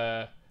that's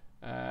a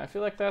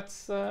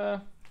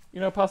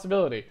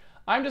possibility.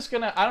 I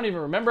don't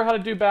even remember how to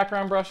do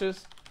background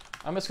brushes.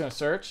 I'm just gonna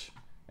search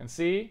and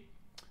see.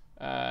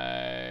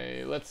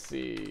 Let's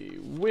see,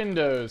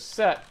 Windows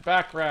set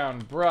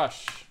background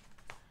brush.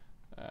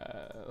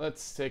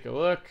 Let's take a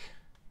look.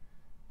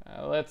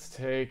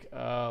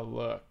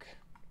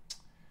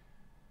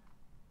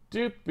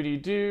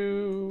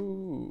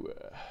 Doopity-doo.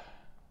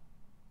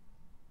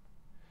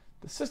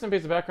 The system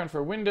based the background for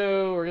a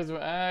window, or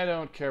I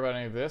don't care about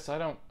any of this. I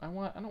don't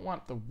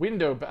want the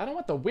window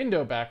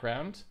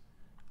background.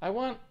 I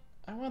want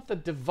the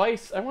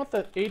device. I want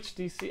the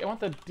HDC. I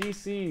want the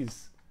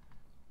DC's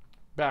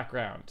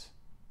background.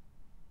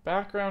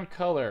 Background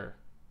color.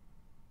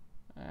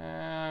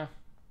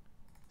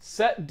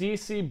 Set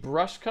DC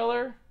brush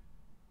color.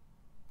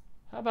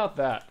 How about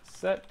that?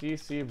 Set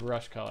DC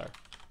brush color.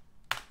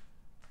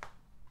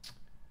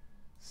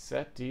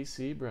 Set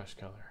DC brush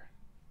color.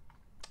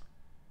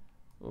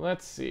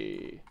 Let's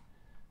see.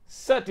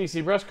 Set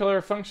DC brush color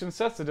function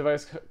sets the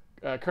device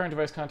current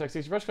device context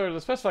DC brush color to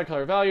the specified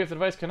color value. If the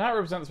device cannot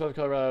represent the specified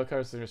color value, the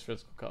color is the nearest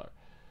physical color.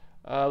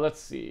 Let's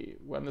see.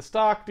 When the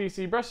stock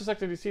DC brush is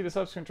selected DC, the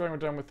subsequent drawing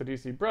was done with the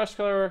DC brush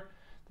color.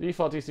 The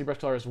default DC brush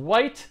color is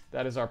white.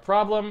 That is our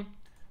problem.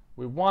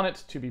 We want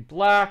it to be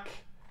black.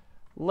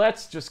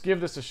 Let's just give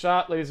this a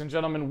shot, ladies and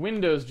gentlemen.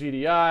 Windows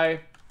GDI.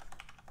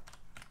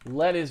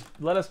 Let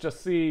us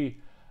just see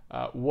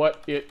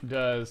what it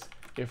does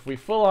if we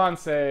full on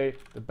say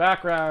the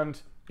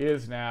background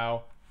is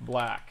now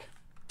black.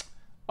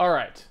 All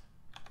right.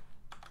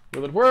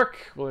 Will it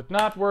work? Will it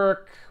not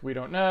work? We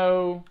don't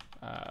know,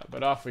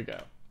 but off we go.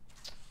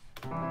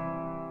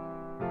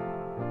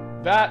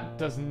 That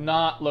does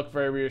not look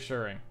very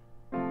reassuring.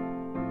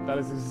 That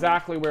is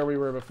exactly where we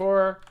were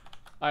before.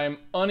 I am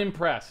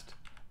unimpressed.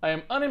 I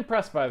am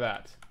unimpressed by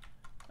that.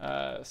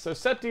 So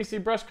set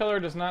DC brush color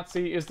does not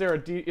see. Is there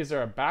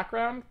a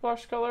background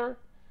brush color?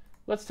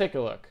 Let's take a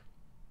look.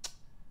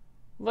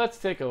 Let's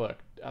take a look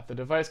at the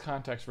device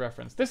context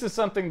reference. This is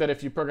something that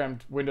if you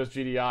programmed Windows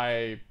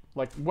GDI,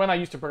 like when I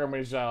used to program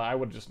Windows GDI, I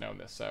would have just known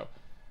this. So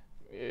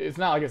it's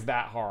not like it's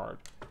that hard.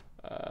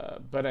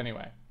 But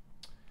anyway.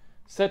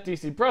 Set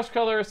DC brush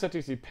color, set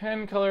DC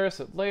pen color,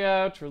 set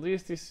layout,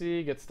 release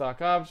DC, get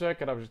stock object,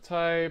 get object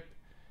type,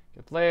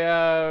 get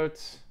layout.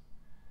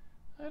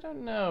 I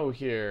don't know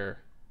here.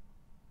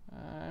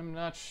 I'm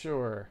not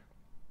sure.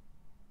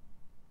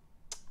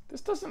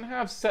 This doesn't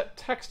have set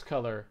text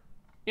color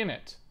in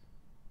it,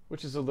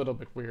 which is a little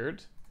bit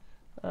weird.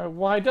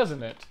 Why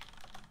doesn't it?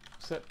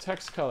 Set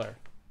text color.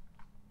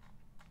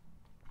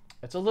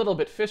 It's a little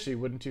bit fishy,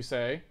 wouldn't you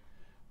say?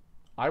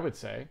 I would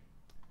say.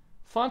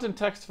 Font and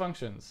text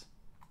functions.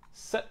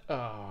 Set,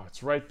 oh,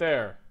 it's right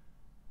there.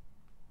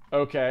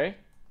 Okay.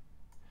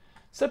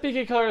 Set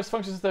BK color as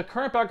functions the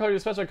current background color to the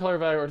specified color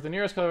value or to the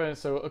nearest color value.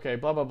 So, okay,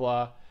 blah, blah,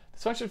 blah.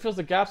 This function fills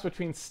the gaps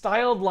between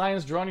styled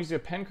lines drawn using a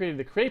pen created.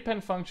 The create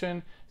pen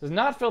function does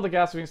not fill the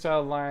gaps between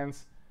styled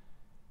lines.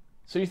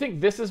 So you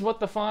think this is what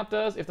the font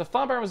does? If the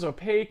font background is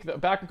opaque, the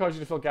background color is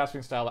used to fill gaps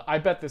between style. I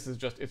bet this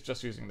is it's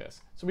just using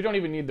this. So we don't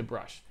even need the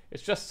brush.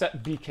 It's just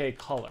set BK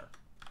color.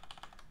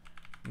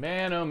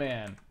 Man, oh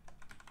man.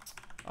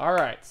 All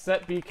right,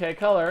 set BK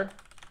color.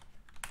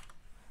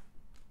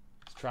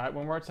 Let's try it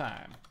one more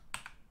time.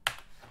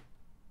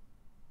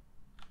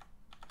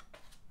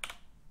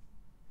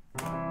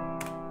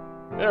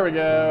 There we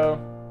go.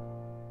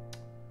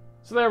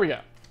 So there we go.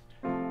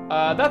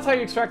 That's how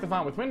you extract the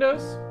font with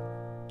Windows.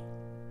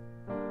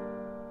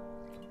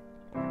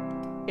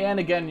 And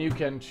again, you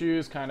can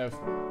choose kind of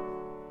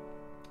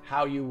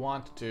how you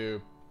want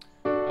to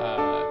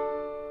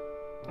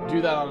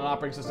do that on an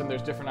operating system.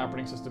 There's different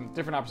operating systems,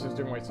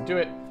 different ways to do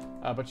it,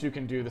 but you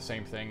can do the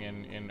same thing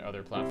in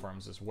other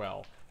platforms as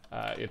well.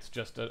 It's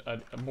just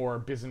a more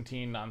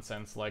Byzantine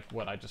nonsense like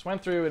what I just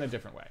went through in a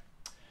different way.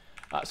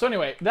 So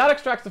anyway, that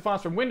extracts the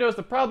fonts from Windows.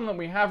 The problem that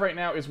we have right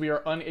now is we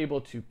are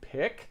unable to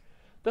pick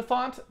the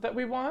font that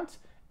we want,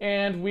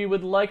 and we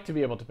would like to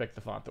be able to pick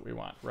the font that we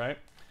want, right?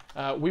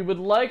 We would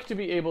like to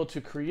be able to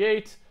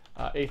create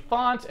a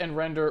font and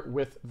render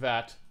with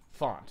that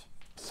font.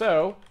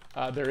 So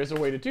there is a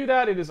way to do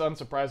that. It is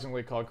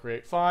unsurprisingly called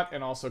create font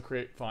and also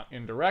create font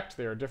indirect.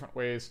 There are different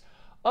ways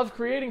of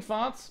creating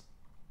fonts,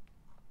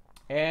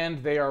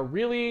 and they are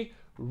really,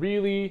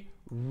 really,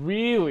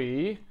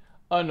 really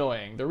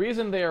annoying. The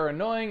reason they are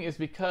annoying is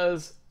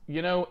because,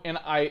 you know, and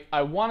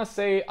I want to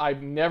say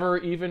I've never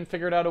even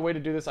figured out a way to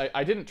do this.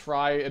 I didn't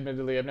try,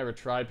 admittedly. I've never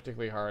tried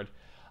particularly hard.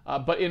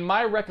 But in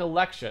my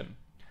recollection,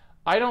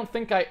 I don't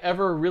think I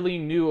ever really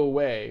knew a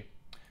way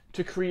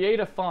to create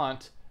a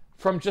font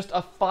from just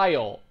a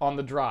file on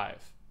the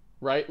drive,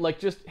 right? Like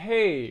just,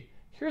 hey,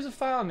 here's a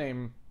file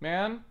name,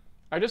 man.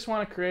 I just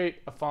want to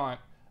create a font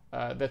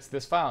that's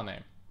this file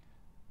name.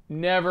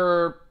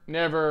 Never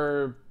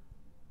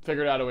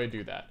figured out a way to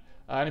do that.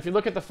 And if you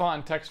look at the font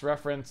and text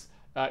reference,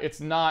 it's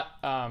not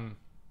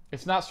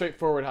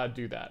straightforward how to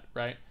do that,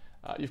 right?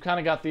 You've kind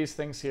of got these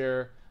things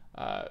here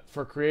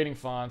for creating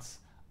fonts.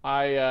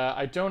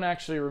 I don't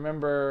actually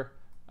remember,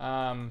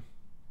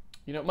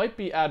 you know, it might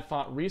be add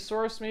font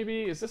resource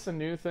maybe. Is this a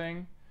new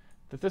thing?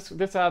 That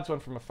this adds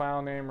one from a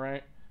file name,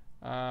 right?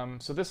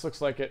 So this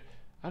looks like it.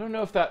 I don't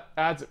know if that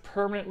adds it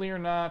permanently or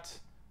not.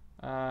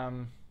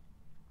 I'm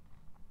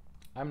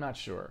not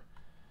sure.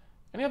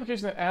 Any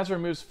application that adds or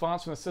removes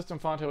fonts from the system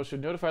font table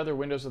should notify their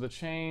Windows of the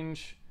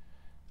change.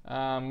 When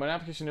an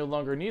application no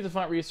longer needs a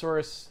font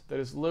resource that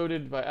is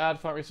loaded by add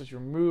font resource, you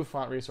remove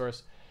font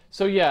resource.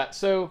 So yeah,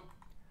 so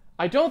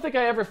I don't think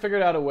I ever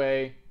figured out a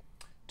way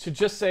to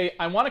just say,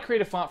 I want to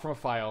create a font from a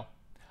file.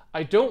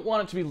 I don't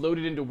want it to be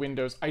loaded into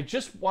Windows. I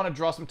just want to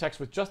draw some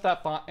text with just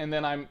that font, and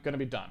then I'm going to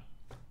be done.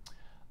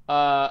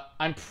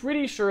 I'm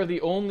pretty sure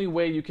the only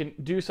way you can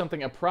do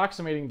something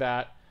approximating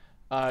that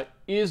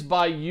is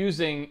by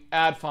using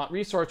add font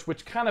resource,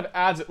 which kind of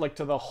adds it like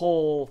to the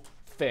whole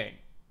thing,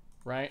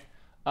 right?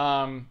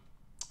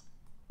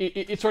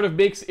 it sort of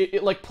makes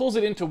it like pulls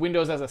it into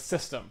Windows as a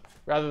system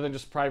rather than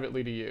just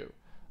privately to you.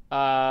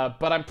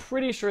 But I'm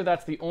pretty sure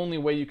that's the only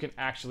way you can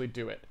actually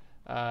do it.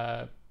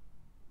 Yeah,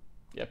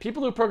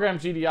 people who program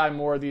GDI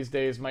more these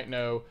days might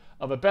know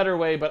of a better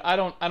way, but I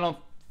don't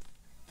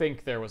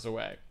think there was a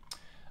way.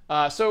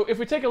 So if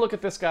we take a look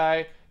at this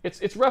guy,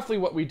 it's roughly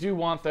what we do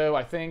want, though,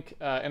 I think.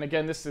 And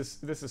again, this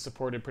is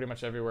supported pretty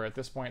much everywhere at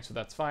this point, so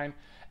that's fine.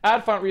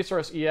 Add font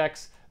resource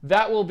EX.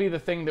 That will be the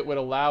thing that would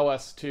allow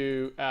us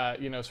to,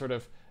 sort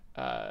of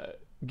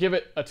give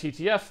it a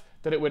TTF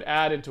that it would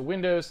add into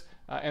Windows,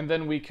 and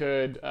then we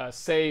could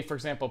say, for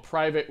example,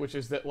 private, which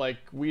is that like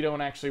we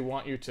don't actually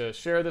want you to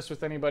share this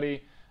with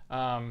anybody.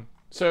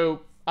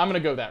 So I'm going to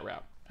go that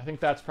route. I think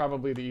that's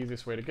probably the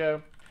easiest way to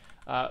go.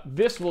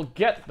 This will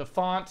get the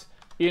font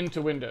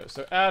into Windows.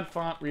 So add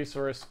font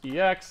resource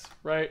EX,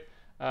 right?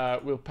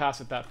 We'll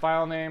pass it that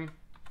file name.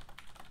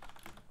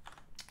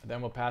 And then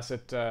we'll pass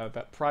it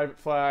that private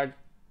flag,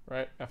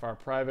 right? FR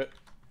private,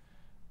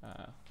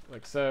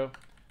 like so.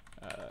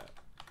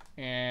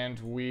 And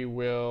we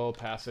will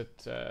pass it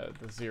the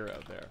 0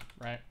 there,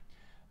 right?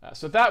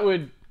 So that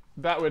would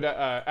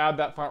add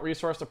that font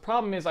resource. The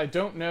problem is I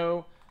don't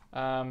know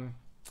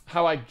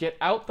how I get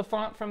out the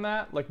font from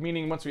that. Like,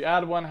 meaning once we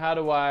add one, how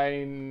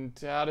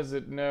does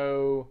it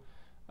know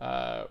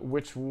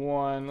which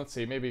one? Let's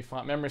see, maybe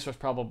font memory source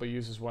probably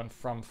uses one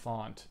from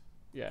font.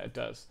 Yeah, it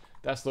does.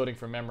 That's loading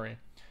from memory.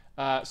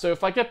 So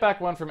if I get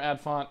back one from add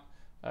font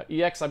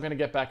EX, I'm going to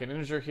get back an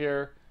integer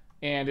here,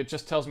 and it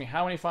just tells me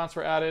how many fonts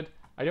were added.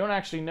 I don't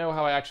actually know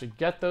how I actually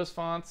get those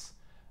fonts.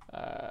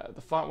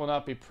 The font will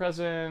not be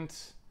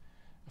present.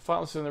 A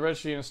font listed in the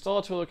registry and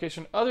installed to a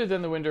location other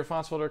than the window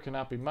fonts folder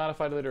cannot be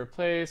modified, later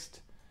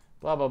replaced.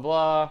 Blah blah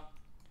blah.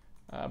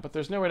 But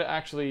there's no way to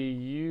actually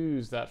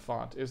use that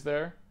font, is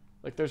there?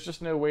 Like, there's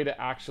just no way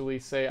to actually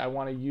say I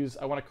want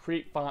to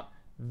create font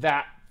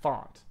that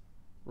font,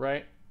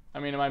 right? I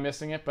mean, am I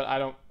missing it? But I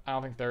don't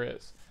think there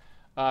is.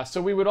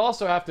 So we would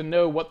also have to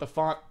know what the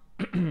font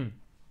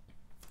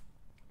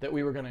that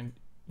we were going to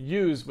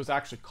use was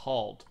actually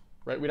called,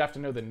 right? We'd have to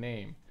know the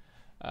name.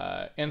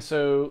 And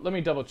so let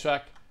me double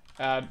check.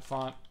 Add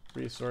font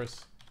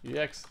resource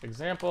EX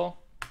example,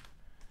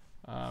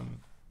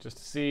 just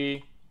to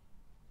see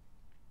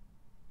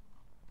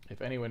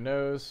if anyone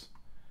knows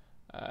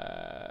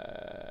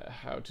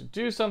how to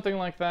do something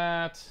like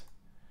that.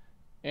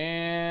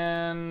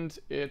 And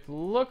it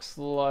looks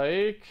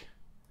like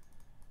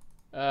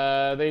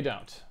they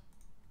don't.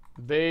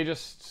 They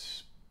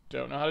just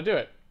don't know how to do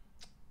it.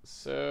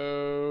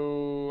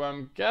 So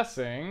I'm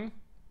guessing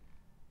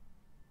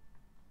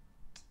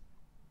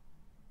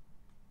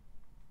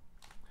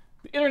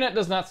the internet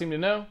does not seem to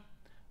know.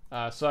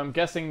 So I'm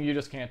guessing you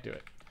just can't do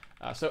it.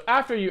 So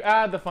after you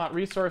add the font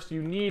resource,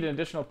 you need an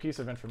additional piece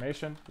of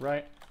information,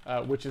 right?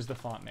 Which is the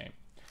font name.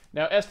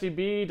 Now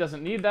STB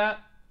doesn't need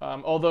that,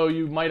 although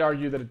you might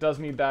argue that it does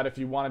need that if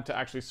you wanted to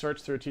actually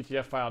search through a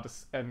TTF file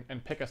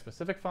and pick a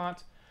specific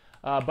font.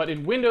 But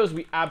in Windows,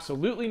 we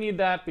absolutely need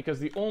that, because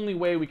the only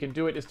way we can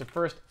do it is to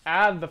first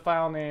add the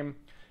file name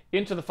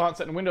into the font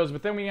set in Windows,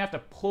 but then we have to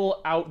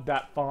pull out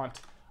that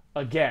font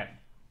again,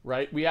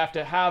 right? We have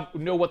to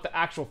know what the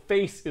actual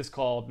face is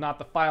called, not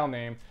the file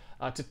name,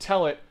 to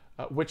tell it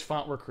which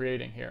font we're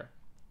creating here,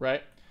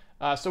 right?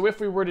 So if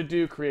we were to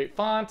do create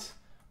font,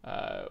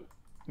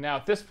 now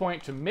at this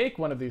point, to make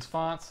one of these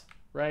fonts,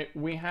 right,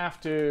 we have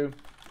to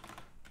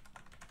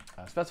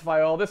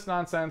specify all this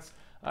nonsense,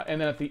 and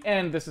then at the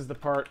end, this is the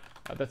part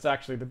that's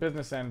actually the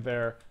business end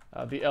there,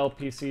 the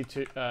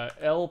LPCT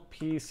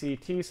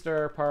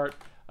stir part.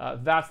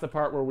 That's the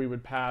part where we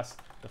would pass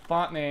the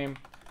font name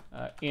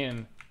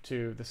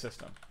into the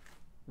system,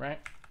 right?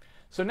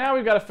 So now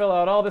we've got to fill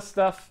out all this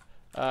stuff,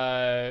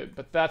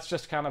 but that's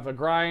just kind of a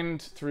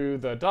grind through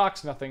the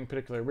docs, nothing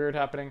particularly weird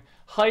happening.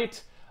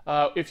 Height,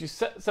 if you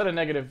set a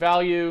negative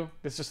value,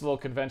 it's just a little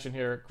convention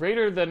here.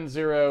 Greater than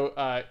 0,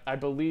 I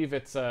believe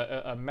it's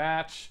a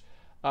match.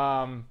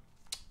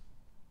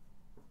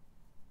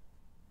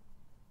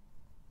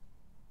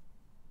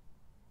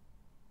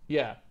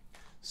 Yeah.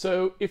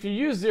 So if you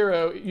use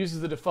 0, it uses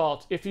the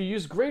default. If you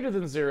use greater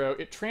than 0,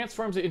 it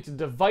transforms it into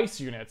device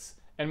units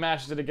and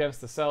matches it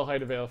against the cell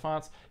height available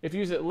fonts. If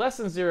you use it less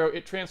than 0,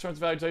 it transforms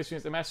the value to device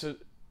units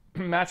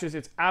and matches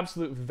its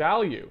absolute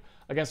value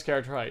against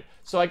character height.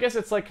 So I guess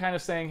it's like kind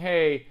of saying,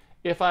 hey,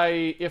 if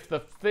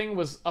the thing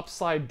was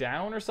upside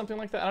down or something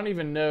like that, I don't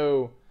even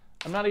know.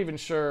 I'm not even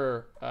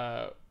sure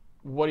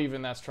what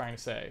even that's trying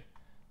to say.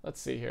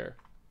 Let's see here.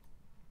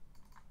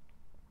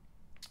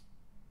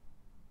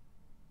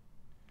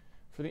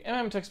 For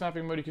the text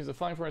mapping mode, you can use the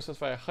flying format to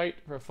specify a height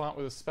for a font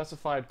with a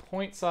specified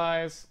point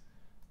size.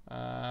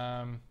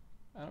 I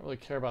don't really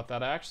care about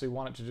that. I actually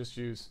want it to just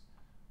use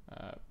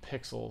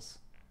pixels.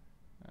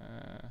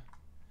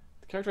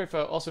 The character height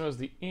file, also known as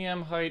the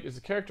EM height, is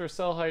the character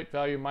cell height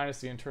value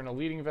minus the internal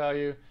leading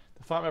value.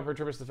 The font mapper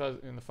interprets the value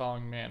in the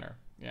following manner.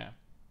 Yeah.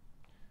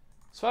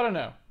 So I don't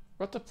know.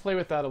 We'll have to play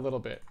with that a little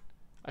bit.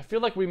 I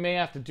feel like we may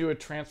have to do a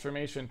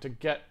transformation to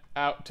get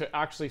out to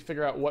actually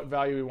figure out what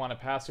value we want to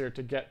pass here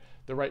to get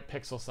the right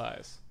pixel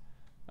size.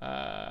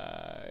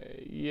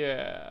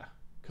 Yeah,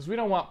 because we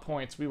don't want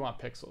points, we want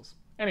pixels.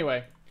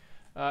 Anyway,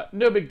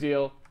 no big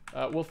deal.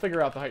 We'll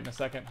figure out the height in a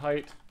second.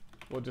 Height,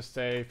 we'll just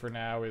say for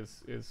now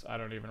is I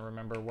don't even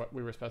remember what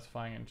we were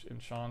specifying in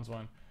Sean's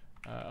one.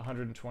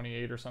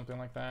 128 or something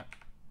like that.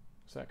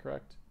 Is that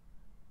correct?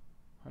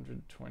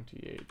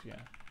 128,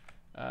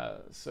 yeah.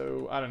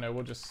 So I don't know,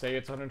 we'll just say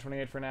it's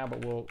 128 for now,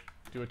 but we'll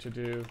do what you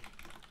do.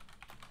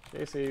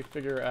 Casey,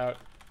 figure out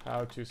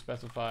how to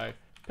specify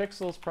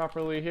pixels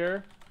properly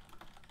here.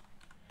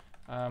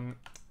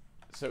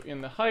 So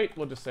in the height,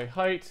 we'll just say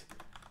height.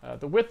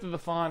 The width of the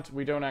font,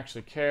 we don't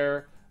actually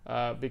care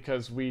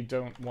because we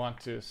don't want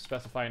to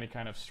specify any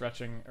kind of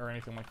stretching or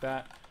anything like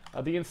that.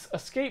 The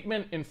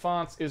escapement in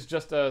fonts is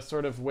just a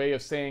sort of way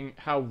of saying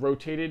how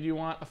rotated you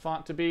want a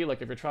font to be.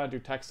 Like if you're trying to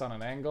do text on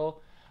an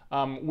angle,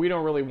 we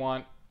don't really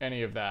want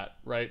any of that,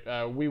 right?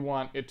 We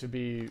want it to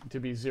be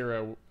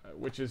 0,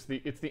 which is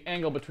it's the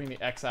angle between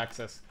the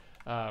x-axis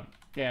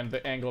and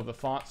the angle of the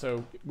font.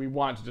 So we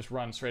want it to just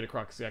run straight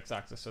across the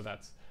x-axis. So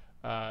that's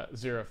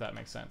 0, if that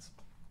makes sense.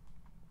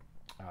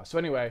 So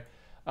anyway,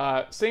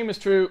 same is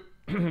true.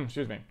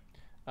 Excuse me.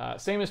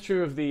 Same is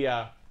true of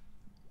the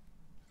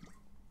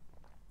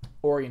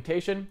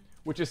orientation,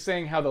 which is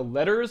saying how the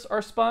letters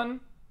are spun.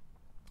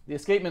 The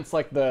escapement's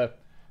like the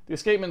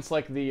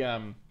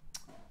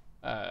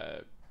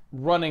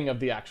running of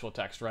the actual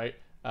text, right?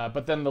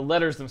 But then the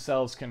letters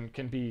themselves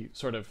can be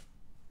sort of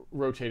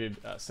rotated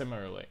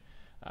similarly.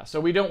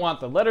 So we don't want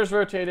the letters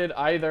rotated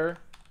either,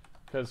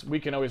 because we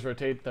can always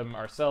rotate them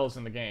ourselves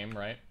in the game,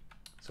 right?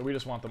 So we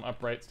just want them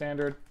upright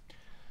standard.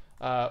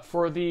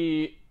 For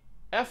the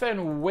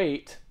FN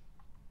weight,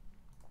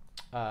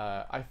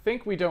 I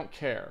think we don't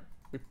care.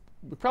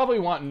 We probably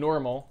want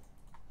normal,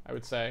 I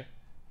would say,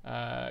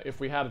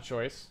 if we had a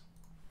choice.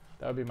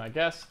 That would be my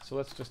guess. So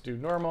let's just do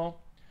normal.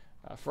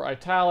 For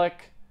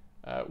italic,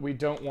 we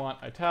don't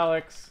want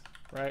italics,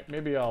 right?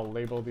 Maybe I'll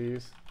label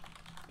these.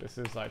 This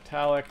is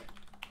italic.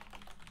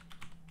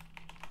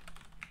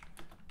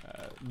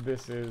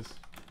 This is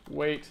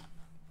weight,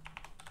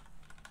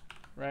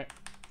 right?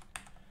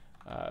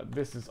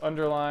 This is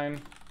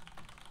underline.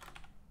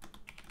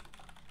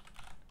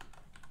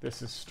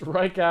 This is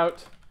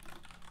strikeout.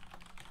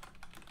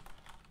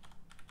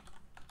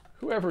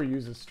 Whoever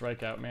uses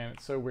strikeout, man,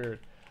 it's so weird.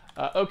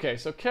 Okay,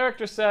 so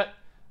character set.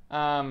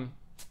 I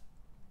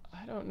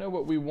don't know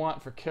what we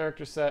want for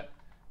character set.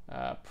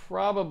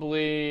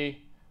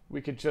 Probably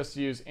we could just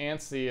use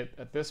ANSI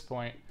at this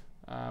point.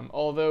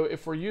 Although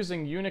if we're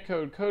using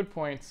Unicode code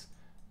points,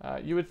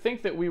 you would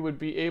think that we would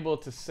be able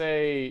to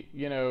say,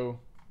 you know,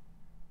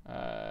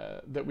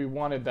 that we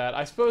wanted that.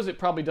 I suppose it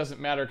probably doesn't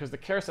matter because the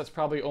char set's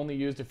probably only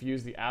used if you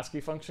use the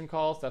ASCII function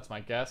calls. That's my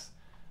guess.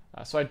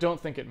 So I don't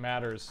think it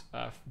matters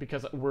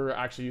because we're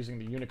actually using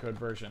the Unicode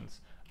versions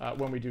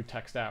when we do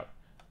text out.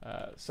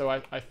 So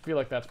I feel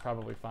like that's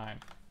probably fine.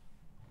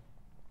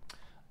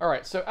 All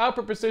right, so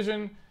output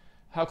precision,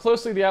 how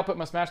closely the output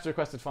must match the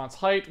requested font's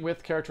height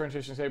with character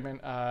orientation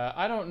statement.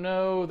 I don't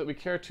know that we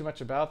care too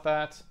much about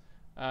that,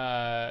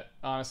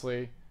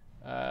 honestly.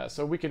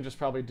 So we can just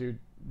probably do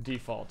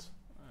default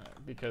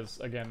because,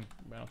 again,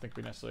 I don't think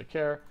we necessarily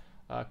care.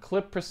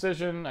 Clip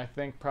precision, I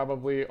think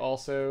probably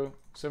also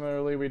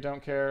similarly we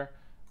don't care.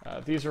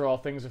 These are all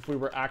things if we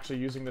were actually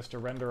using this to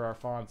render our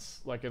fonts,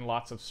 like in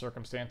lots of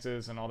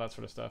circumstances and all that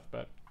sort of stuff.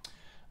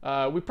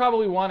 But we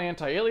probably want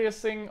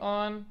anti-aliasing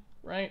on,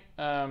 right?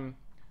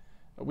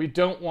 We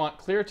don't want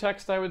clear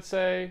text, I would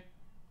say,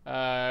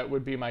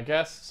 would be my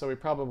guess. So we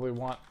probably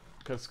want,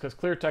 because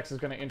clear text is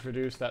going to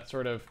introduce that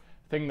sort of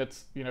thing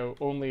that's, you know,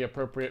 only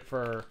appropriate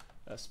for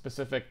a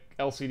specific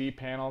LCD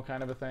panel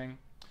kind of a thing.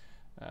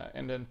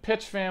 And then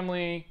pitch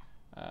family,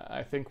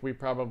 I think we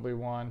probably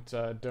want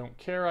don't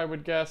care, I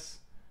would guess.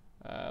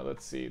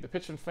 Let's see, the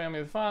pitch and family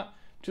of the font.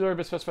 To learn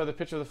to specify the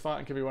pitch of the font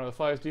and can be one of the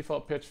flags.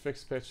 Default pitch,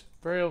 fixed pitch,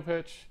 variable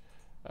pitch.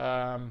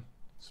 So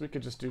we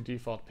could just do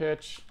default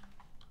pitch,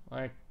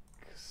 like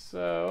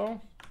so.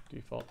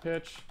 Default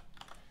pitch.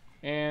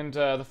 And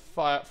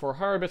for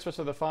higher bit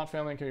specify the font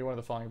family can be one of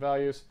the following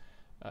values.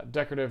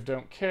 Decorative,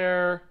 don't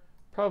care.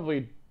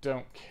 Probably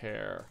don't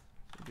care,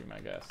 would be my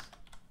guess.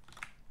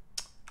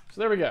 So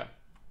there we go.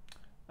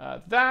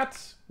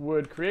 That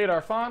would create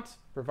our font,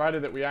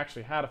 provided that we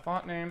actually had a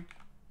font name,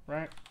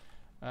 right?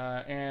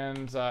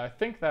 And I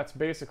think that's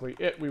basically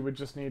it. We would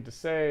just need to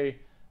say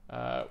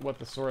what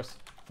the source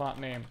font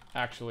name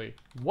actually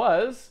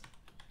was,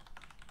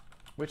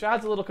 which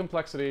adds a little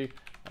complexity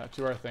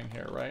to our thing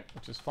here, right?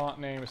 Which is font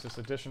name. It's this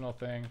additional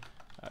thing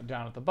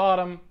down at the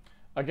bottom.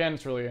 Again,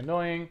 it's really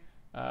annoying,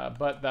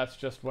 but that's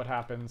just what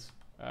happens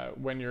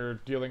when you're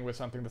dealing with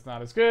something that's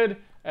not as good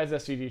as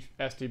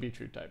STB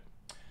true type.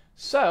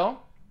 So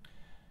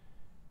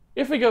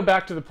if we go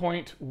back to the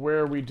point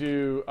where we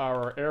do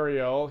our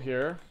Arial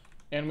here,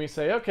 and we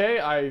say, okay,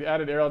 I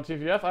added Arial to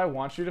TVF, I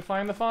want you to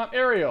find the font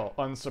Arial,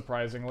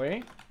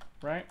 unsurprisingly,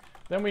 right?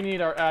 Then we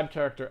need our add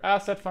character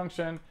asset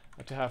function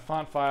to have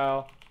font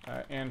file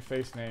and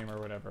face name or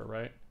whatever,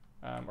 right?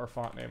 Or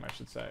font name, I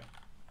should say,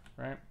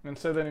 right? And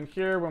so then in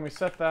here, when we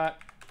set that,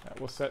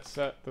 we'll set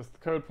the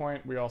code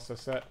point. We also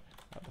set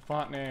the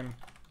font name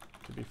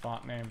to be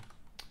font name.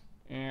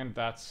 And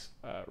that's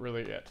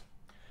really it.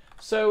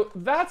 So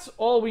that's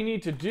all we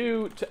need to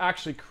do to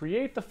actually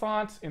create the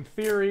font in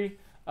theory.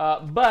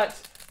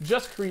 But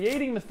just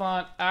creating the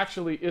font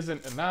actually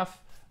isn't enough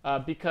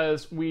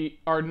because we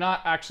are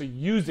not actually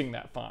using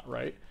that font,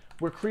 right?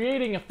 We're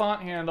creating a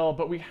font handle,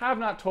 but we have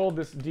not told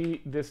this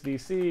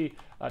DC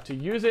to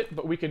use it.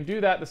 But we can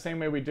do that the same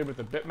way we did with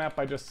the bitmap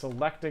by just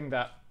selecting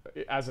that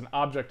as an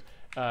object,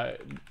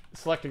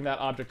 selecting that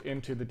object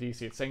into the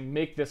DC. It's saying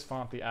make this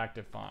font the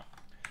active font.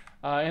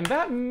 And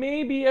that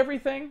may be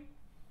everything.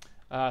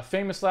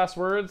 Famous last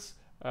words.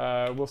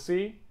 We'll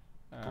see.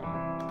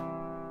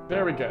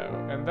 There we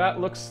go. And that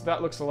looks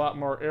a lot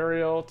more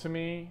Arial to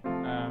me.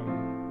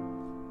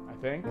 I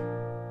think.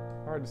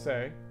 Hard to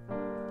say.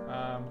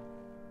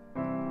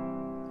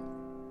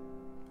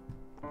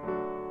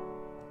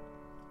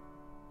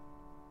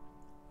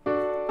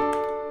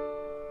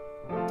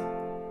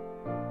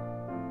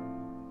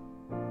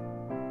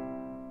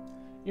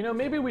 You know,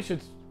 maybe we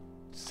should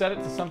set it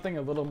to something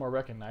a little more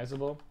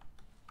recognizable,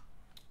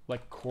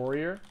 like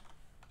Courier.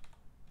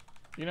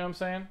 You know what I'm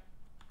saying?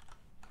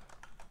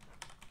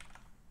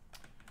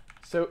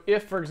 So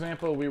if, for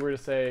example, we were to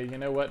say, you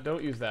know what,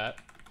 don't use that.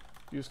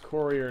 Use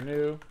Courier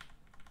new.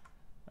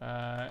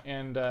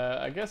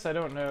 I guess I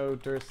don't know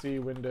Dirty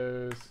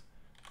Windows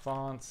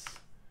fonts.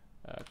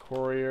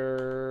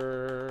 Courier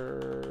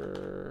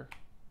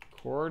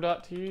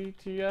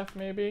core.tf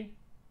maybe?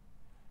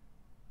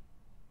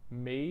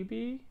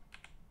 Maybe?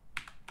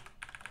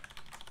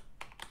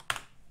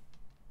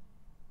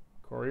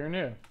 Courier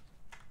new.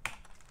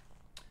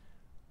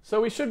 So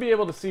we should be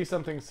able to see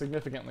something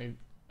significantly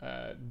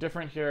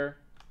different here,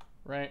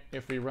 right?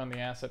 If we run the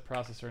asset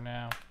processor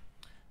now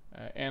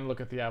and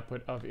look at the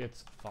output of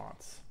its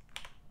fonts,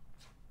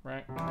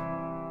 right?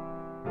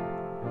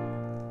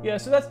 Yeah,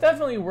 so that's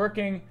definitely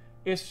working.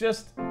 It's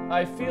just,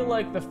 I feel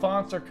like the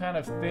fonts are kind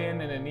of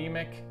thin and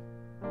anemic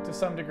to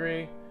some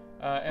degree.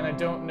 And I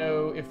don't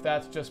know if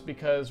that's just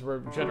because we're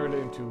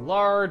generating them too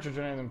large or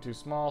generating them too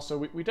small. So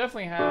we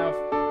definitely have,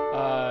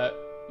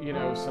 you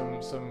know,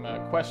 some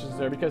questions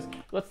there, because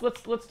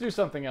let's do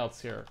something else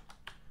here,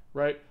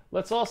 right?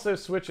 Let's also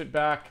switch it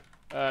back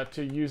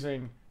to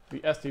using the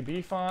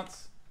STB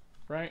fonts,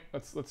 right?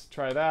 Let's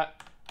try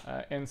that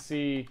and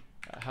see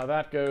how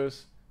that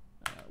goes.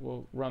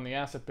 We'll run the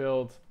asset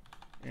build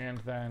and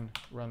then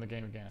run the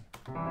game again.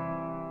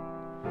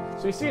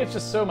 So you see, it's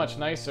just so much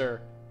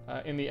nicer.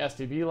 In the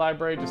STB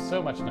library, just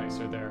so much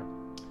nicer there.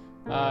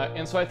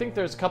 And so I think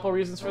there's a couple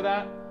reasons for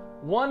that.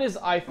 One is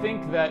I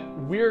think that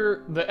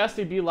the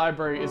STB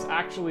library is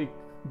actually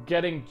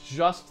getting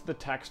just the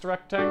text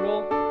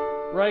rectangle,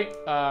 right?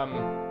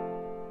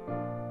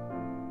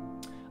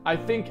 I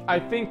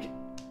think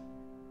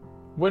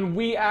when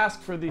we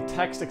ask for the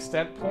text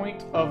extent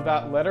point of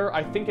that letter,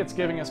 I think it's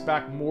giving us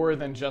back more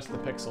than just the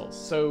pixels.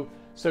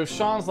 So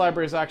Sean's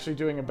library is actually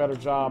doing a better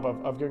job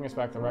of giving us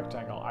back the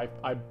rectangle,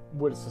 I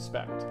would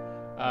suspect.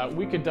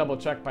 We could double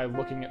check by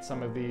looking at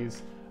some of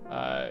these.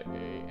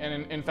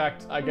 And in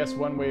fact, I guess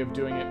one way of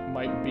doing it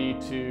might be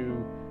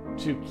to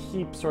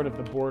keep sort of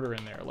the border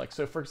in there. Like,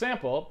 so for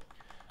example,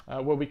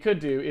 what we could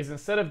do is,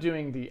 instead of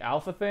doing the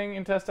alpha thing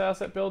in Test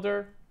Asset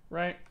Builder,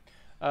 right?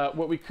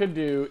 What we could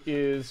do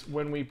is,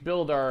 when we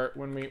build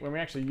when we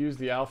actually use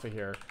the alpha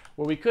here,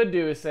 what we could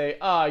do is say,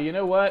 you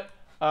know what?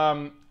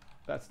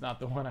 That's not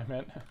the one I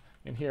meant.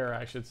 In here,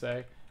 I should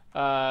say.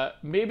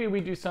 Maybe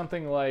we do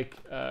something like,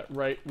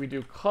 right, we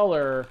do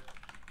color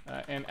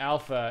and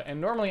alpha.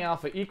 And normally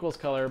alpha equals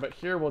color, but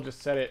here we'll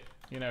just set it,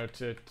 you know,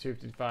 to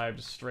 255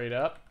 just straight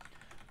up.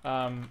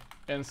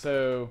 And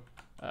so,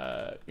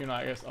 you know,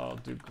 I guess I'll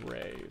do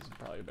gray is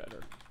probably a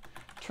better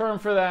term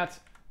for that.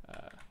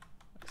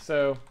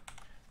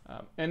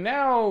 And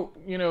now,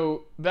 you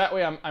know, that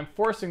way I'm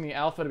forcing the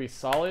alpha to be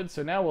solid.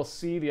 So now we'll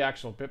see the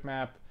actual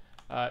bitmap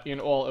in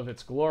all of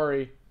its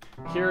glory.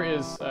 Here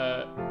is,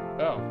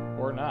 oh,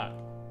 or not.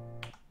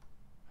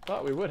 I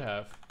thought we would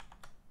have.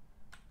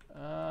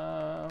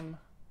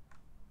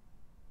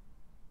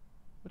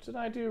 What did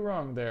I do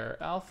wrong there?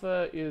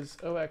 Alpha is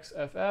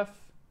OXFF.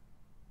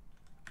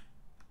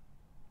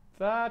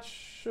 That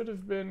should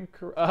have been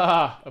correct.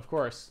 Of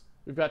course.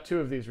 We've got two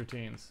of these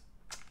routines.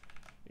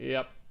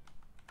 Yep.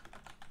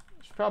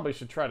 Probably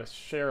should try to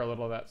share a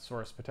little of that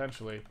source,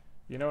 potentially.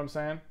 You know what I'm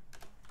saying?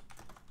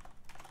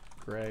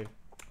 Gray.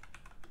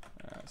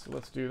 So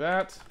let's do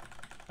that.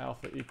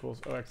 Alpha equals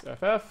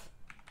OXFF.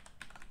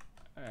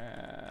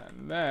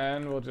 And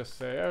then we'll just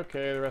say,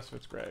 okay, the rest of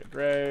it's gray.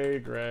 Gray,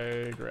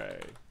 gray,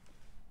 gray.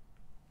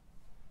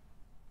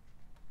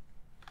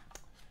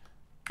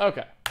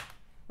 Okay.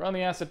 Run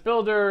the asset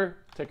builder.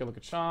 Take a look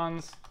at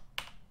Sean's.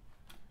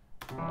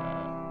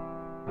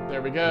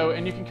 There we go.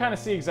 And you can kind of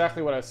see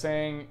exactly what I was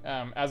saying.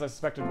 As I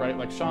suspected, right?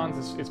 Like Sean's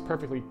is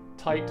perfectly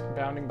tight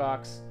bounding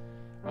box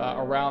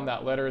around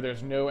that letter.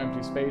 There's no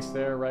empty space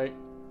there, right?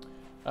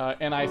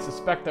 And I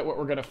suspect that what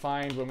we're going to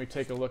find when we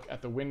take a look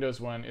at the Windows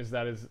one is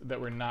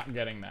that we're not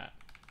getting that,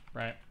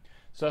 right?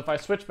 So if I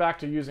switch back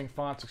to using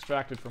fonts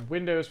extracted from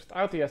Windows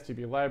without the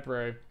STB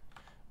library,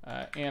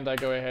 and I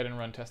go ahead and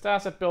run test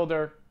asset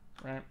builder,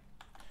 right?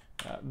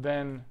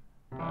 Then,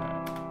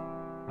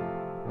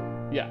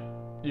 yeah,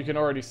 you can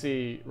already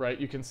see, right?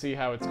 You can see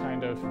how it's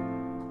kind of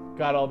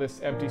got all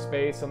this empty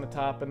space on the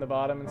top and the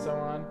bottom and so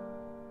on,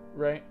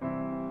 right?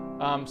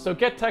 So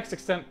get text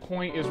extent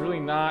point is really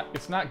not,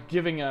 it's not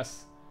giving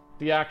us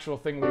the actual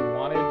thing we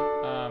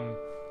wanted.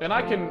 And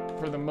I can,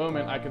 for the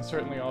moment, I can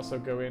certainly also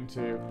go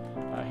into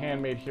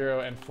Handmade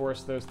Hero and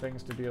force those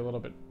things to be a little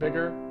bit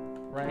bigger,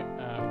 right?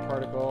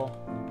 Particle,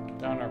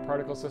 down in our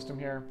particle system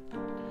here.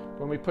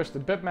 When we push the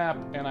bitmap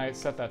and I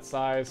set that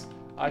size,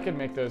 I can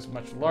make those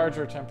much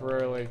larger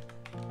temporarily,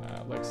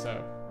 like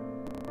so,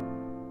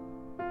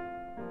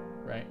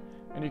 right?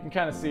 And you can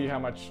kind of see how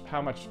much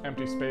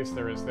empty space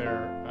there is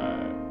there.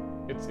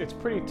 It's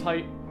pretty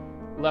tight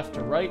left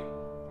to right,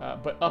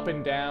 but up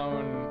and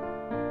down,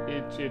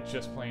 it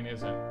just plain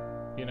isn't,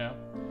 you know?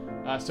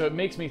 So it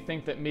makes me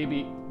think that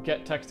maybe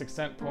get text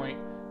extent point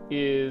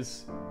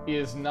is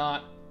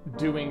not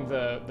doing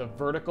the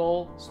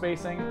vertical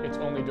spacing, it's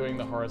only doing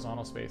the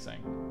horizontal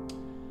spacing.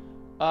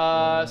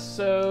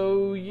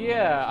 So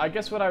yeah, I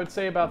guess what I would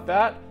say about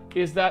that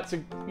is that's,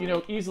 you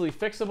know, easily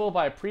fixable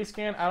by a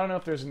pre-scan. I don't know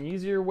if there's an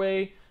easier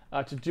way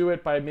to do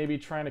it by maybe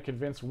trying to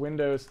convince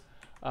Windows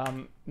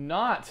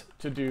not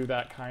to do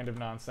that kind of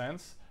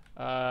nonsense.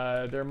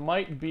 There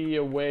might be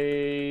a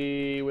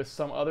way with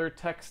some other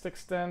text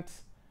extent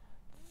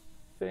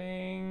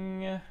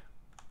thing.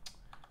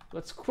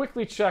 Let's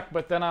quickly check,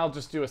 but then I'll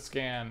just do a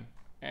scan,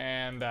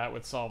 and that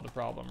would solve the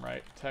problem,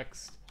 right?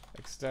 Text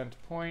extent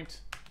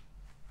point.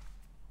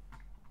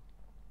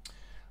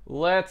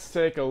 Let's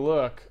take a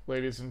look,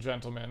 ladies and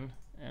gentlemen,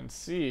 and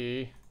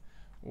see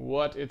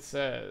what it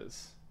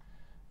says.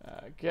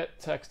 Get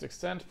text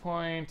extent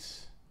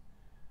point.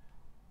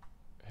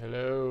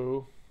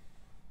 Hello.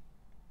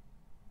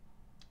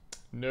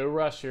 No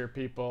rush here,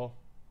 people.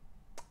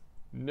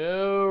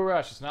 No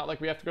rush. It's not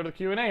like we have to go to the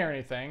Q&A or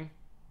anything.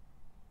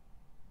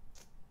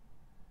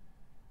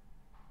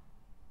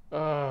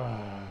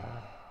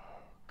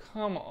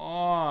 Come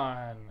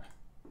on.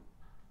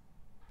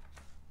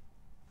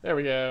 There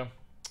we go.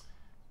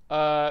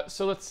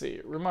 So let's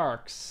see.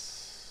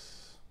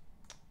 Remarks.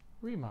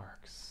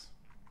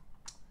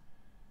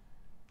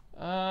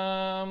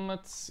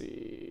 Let's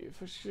see.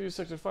 If you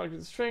selected font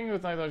the string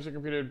with 9,000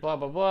 computed, blah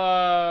blah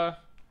blah.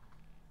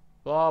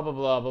 Blah blah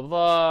blah blah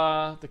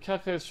blah. The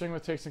calculated string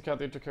with takes into account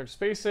the intercharacter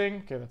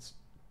spacing. Okay, that's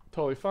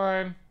totally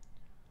fine.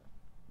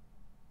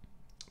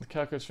 The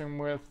calculated string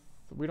width.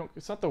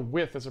 It's not the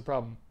width that's a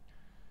problem.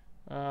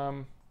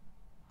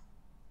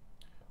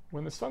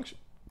 When this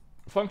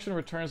function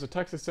returns the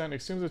text extent, it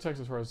assumes the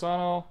text is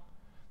horizontal.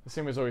 The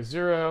same is always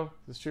 0.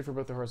 This is true for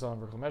both the horizontal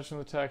and vertical dimension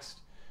of the text.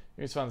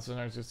 You need to find this in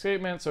a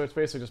statement, so it's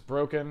basically just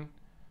broken.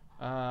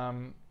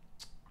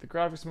 The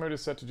graphics mode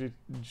is set to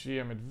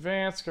GM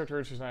Advanced.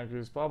 Characteristics not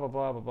used. Blah blah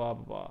blah blah blah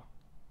blah blah.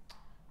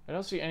 I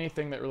don't see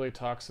anything that really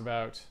talks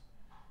about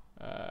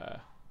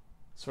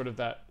sort of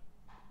that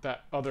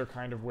other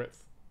kind of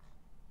width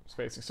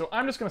spacing. So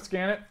I'm just going to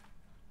scan it,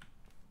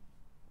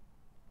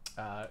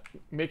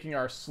 making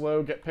our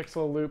slow get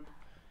pixel loop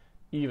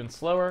even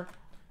slower,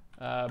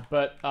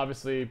 but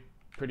obviously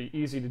pretty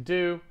easy to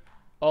do.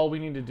 All we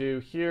need to do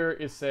here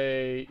is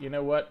say, you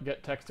know what,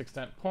 get text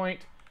extent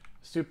point,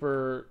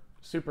 super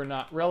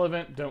not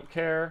relevant, don't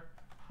care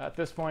at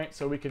this point,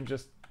 so we can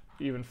just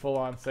even full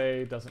on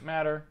say doesn't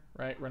matter,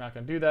 right? We're not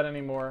going to do that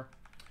anymore.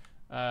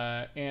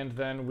 And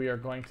then we are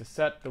going to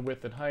set the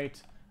width and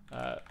height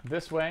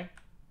this way,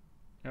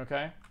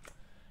 okay?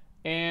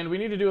 And we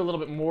need to do a little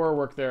bit more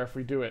work there if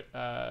we do it.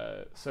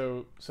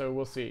 So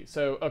we'll see.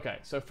 So, okay,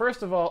 so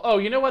first of all, oh,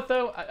 you know what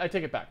though? I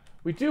take it back.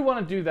 We do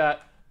want to do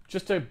that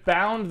just to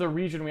bound the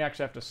region we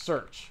actually have to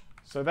search.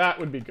 So that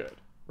would be good,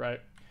 right?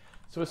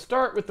 So we'll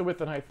start with the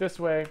width and height this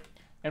way.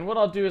 And what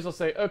I'll do is I'll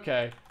say,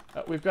 okay,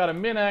 we've got a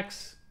min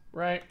x,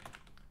 right?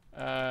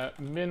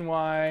 Min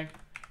y.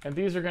 And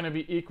these are going to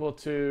be equal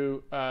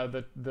to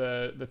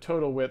the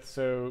total width.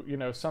 So, you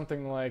know,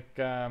 something like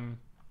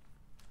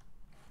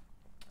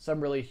some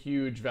really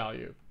huge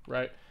value,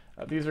 right?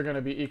 These are going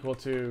to be equal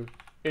to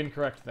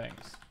incorrect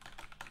things,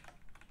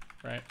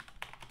 right?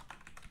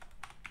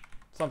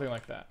 Something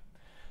like that.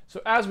 So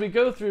as we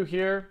go through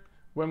here,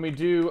 when we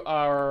do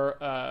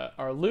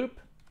our loop,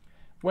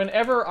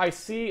 whenever I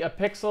see a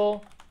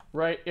pixel,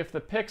 right, if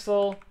the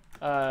pixel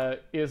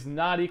is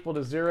not equal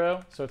to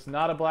 0, so it's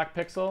not a black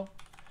pixel,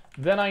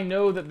 then I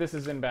know that this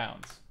is in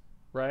bounds,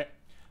 right?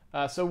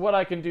 So what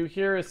I can do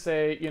here is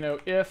say, you know,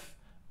 if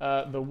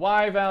the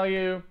y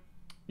value,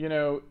 you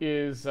know,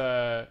 is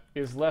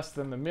less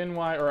than the min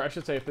y, or I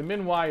should say if the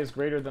min y is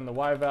greater than the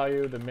y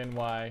value, the min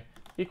y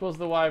equals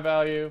the y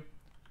value,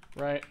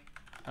 right?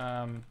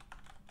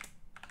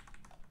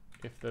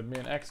 If the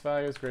min x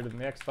value is greater than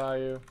the x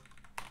value,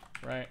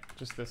 right?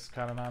 Just this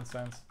kind of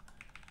nonsense.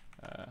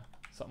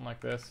 Something like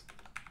this,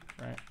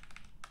 right?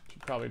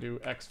 Should probably do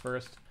x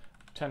first.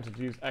 Tend to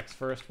use x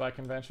first by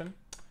convention.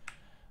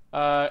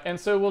 And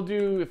so we'll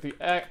do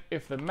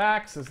if the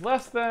max is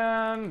less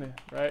than,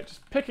 right,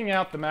 just picking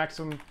out the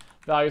maximum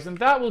values. And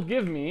that will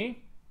give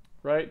me,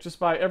 right, just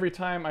by every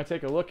time I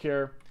take a look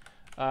here,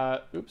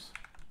 oops,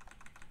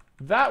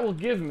 that will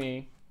give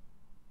me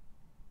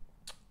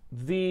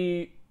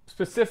the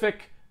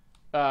specific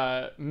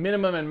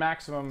minimum and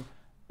maximum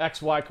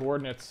XY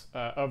coordinates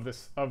of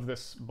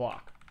this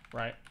block,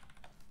 right?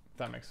 If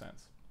that makes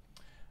sense.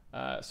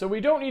 So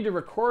we don't need to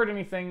record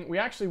anything. We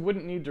actually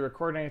wouldn't need to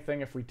record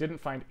anything if we didn't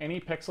find any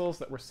pixels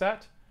that were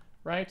set,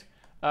 right?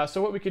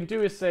 So what we can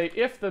do is say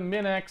if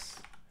min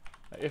x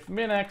is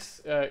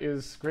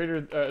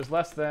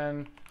less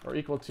than or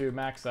equal to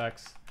max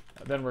x,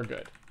 then we're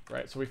good,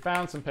 right? So we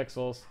found some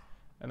pixels,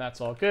 and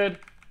that's all good.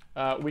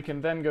 We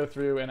can then go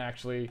through and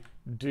actually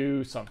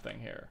do something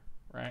here,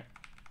 right?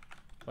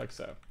 Like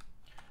so.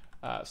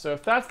 So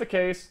if that's the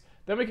case,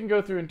 then we can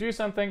go through and do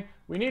something.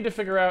 We need to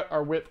figure out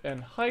our width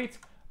and height.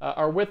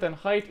 Our width and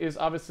height is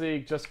obviously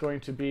just going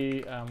to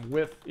be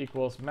width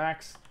equals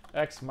max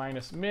x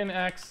minus min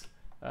x.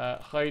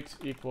 Height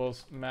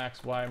equals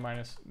max y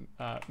minus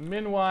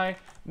min y.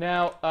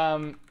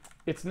 Now,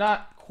 it's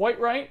not quite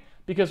right,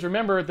 because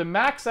remember, the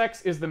max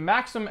x is the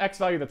maximum x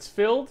value that's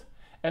filled,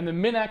 and the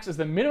min x is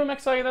the minimum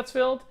x value that's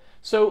filled.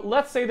 So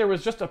let's say there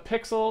was just a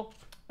pixel,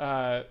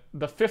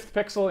 the fifth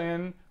pixel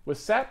in was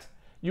set.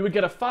 You would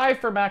get a 5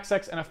 for max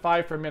x and a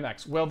 5 for min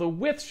x. Well, the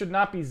width should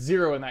not be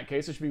 0 in that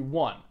case. It should be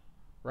 1,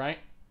 right?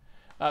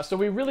 So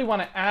we really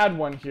want to add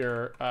 1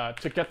 here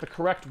to get the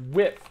correct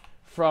width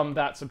from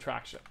that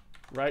subtraction,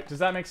 right? Does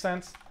that make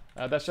sense?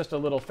 That's just a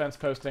little fence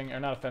posting, or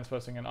not a fence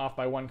posting, an off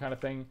by 1 kind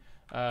of thing.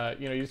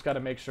 You just got to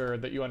make sure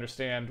that you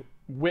understand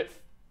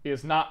width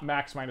is not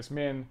max minus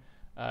min.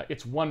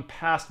 It's 1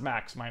 past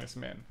max minus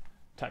min,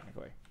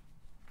 technically.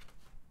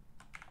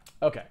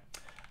 Okay,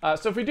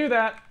 so if we do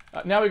that,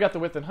 now we've got the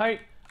width and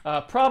height.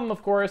 Problem,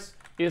 of course,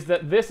 is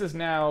that this is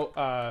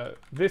now,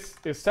 this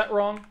is set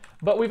wrong,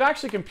 but we've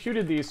actually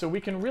computed these, so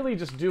we can really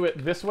just do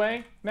it this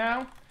way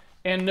now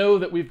and know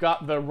that we've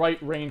got the right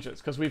ranges,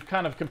 because we've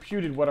kind of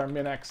computed what our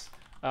min x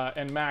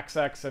and max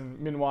x and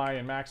min y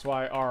and max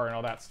y are and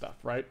all that stuff,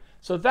 right?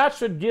 So that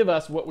should give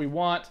us what we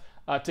want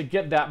to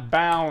get that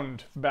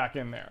bound back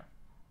in there,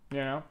 you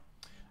know?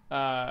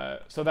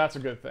 So that's a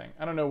good thing.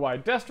 I don't know why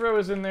destro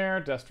is in there.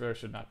 Destro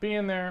should not be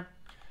in there.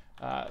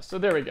 So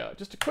there we go.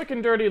 Just a quick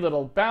and dirty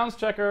little bounds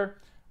checker.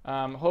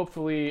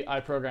 Hopefully I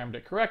programmed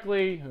it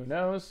correctly. Who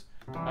knows?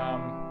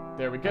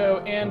 There we go.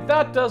 And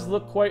that does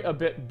look quite a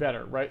bit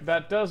better, right?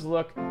 That does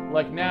look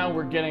like now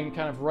we're getting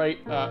kind of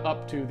right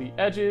up to the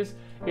edges.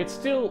 It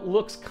still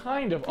looks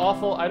kind of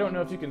awful. I don't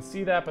know if you can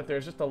see that, but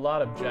there's just a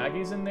lot of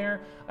jaggies in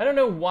there. I don't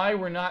know why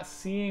we're not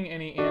seeing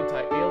any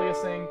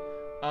anti-aliasing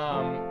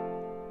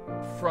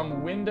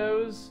from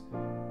Windows.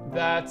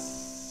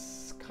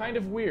 That's kind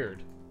of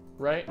weird,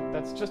 right?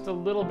 That's just a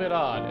little bit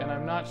odd, and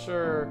I'm not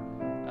sure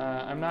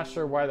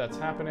why that's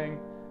happening.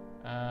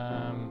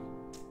 I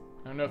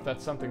don't know if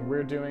that's something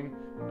we're doing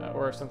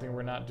or if something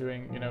we're not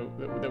doing, you know,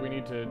 that we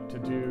need to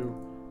do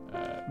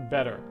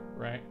better,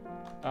 right?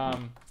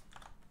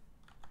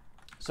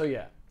 So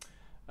yeah,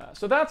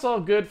 so that's all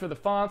good for the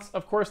fonts.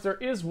 Of course, there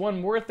is one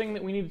more thing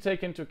that we need to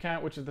take into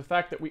account, which is the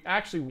fact that we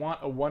actually want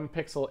a 1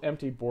 pixel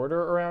empty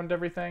border around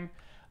everything,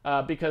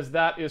 because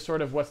that is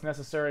sort of what's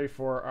necessary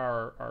for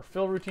our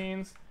fill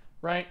routines,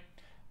 right?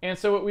 And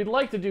so what we'd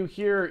like to do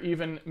here,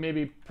 even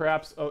maybe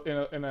perhaps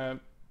in a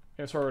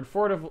sort of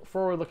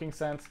forward-looking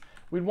sense,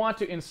 we'd want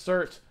to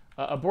insert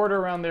a border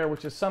around there,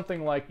 which is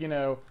something like, you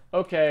know,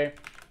 okay,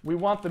 we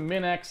want the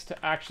min x to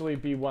actually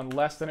be 1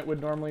 less than it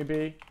would normally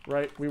be,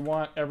 right? We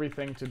want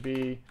everything to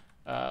be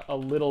a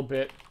little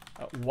bit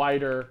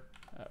wider.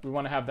 We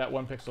want to have that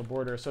 1 pixel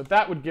border. So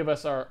that would give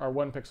us our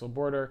 1 pixel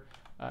border.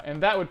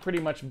 And that would pretty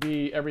much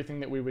be everything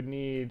that we would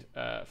need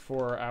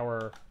for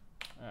our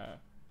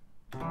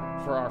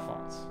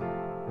fonts,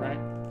 right?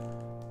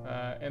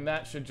 And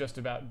that should just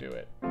about do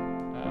it.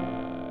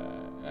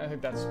 I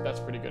think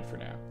that's pretty good for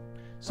now.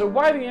 So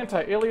why the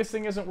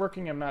anti-aliasing isn't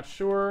working, I'm not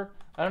sure.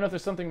 I don't know if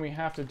there's something we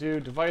have to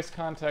do. Device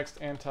context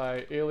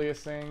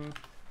anti-aliasing.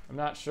 I'm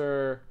not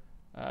sure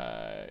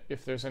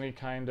if there's any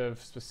kind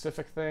of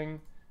specific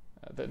thing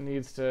that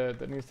needs to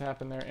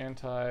happen there.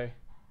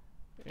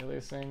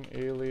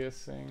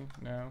 Aliasing,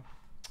 no.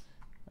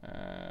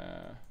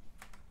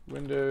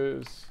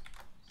 Windows.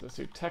 So let's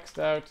do text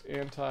out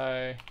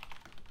anti-alias,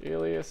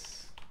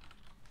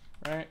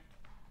 right?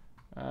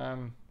 I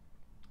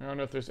don't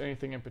know if there's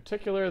anything in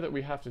particular that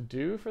we have to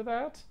do for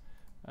that.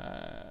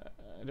 I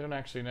don't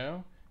actually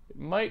know. It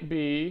might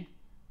be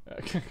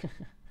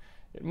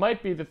it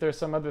might be that there's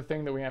some other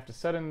thing that we have to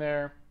set in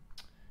there.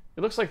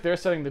 It looks like they're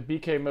setting the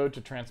BK mode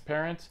to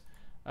transparent.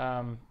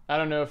 I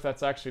don't know if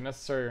that's actually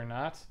necessary or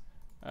not,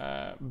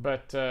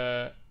 but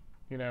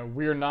you know,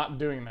 we're not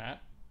doing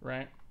that,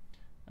 right?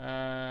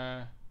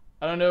 I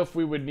don't know if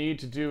we would need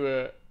to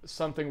do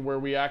something where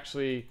we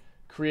actually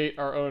create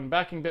our own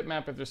backing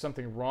bitmap if there's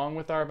something wrong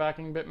with our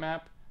backing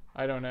bitmap.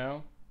 I don't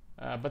know.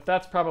 But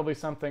that's probably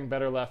something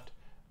better left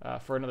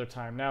for another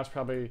time. Now is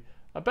probably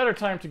a better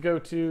time to go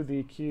to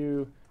the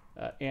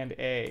and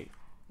A,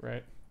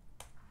 right?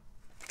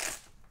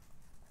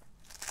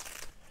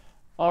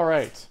 All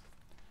right.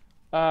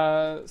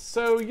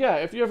 So yeah,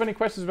 if you have any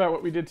questions about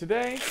what we did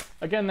today,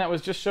 again, that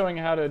was just showing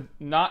how to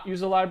not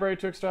use a library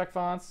to extract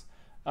fonts.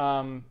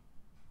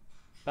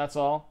 That's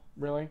all,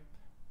 really.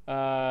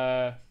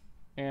 I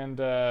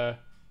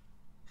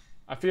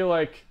feel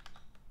like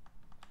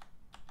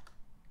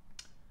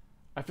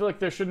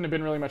there shouldn't have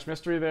been really much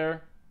mystery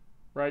there,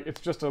 right?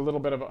 It's just a little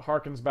bit of it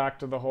harkens back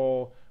to the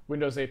whole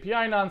Windows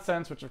API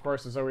nonsense, which of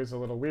course is always a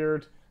little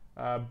weird,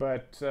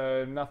 but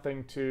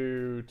nothing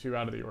too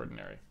out of the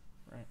ordinary,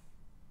 right?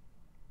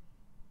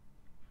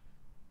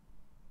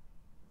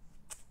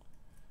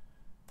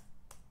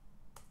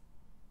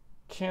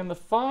 Can the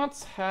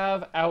fonts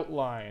have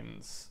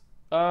outlines?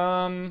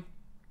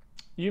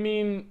 You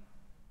mean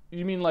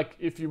like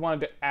if you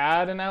wanted to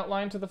add an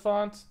outline to the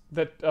font,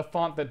 a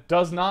font that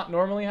does not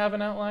normally have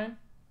an outline?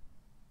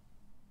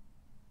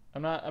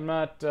 I'm not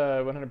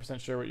 100%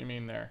 sure what you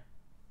mean there.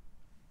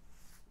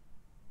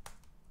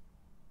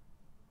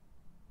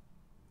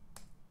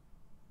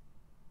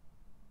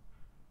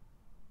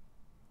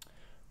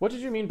 What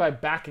did you mean by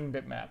backing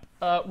bitmap?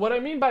 What I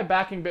mean by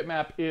backing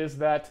bitmap is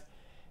that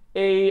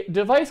a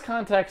device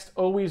context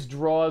always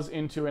draws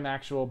into an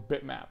actual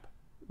bitmap,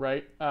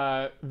 right?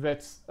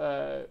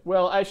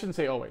 Well, I shouldn't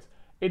say always.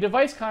 A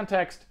device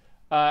context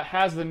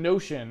has the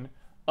notion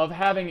of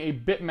having a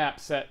bitmap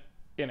set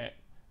in it,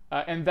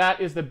 and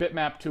that is the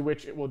bitmap to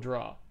which it will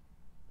draw.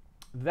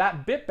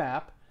 That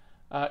bitmap,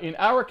 in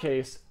our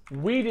case,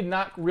 we did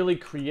not really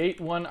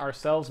create one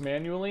ourselves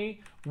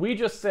manually. We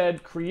just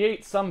said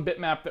create some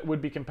bitmap that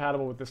would be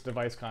compatible with this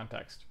device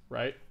context,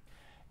 right?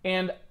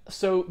 And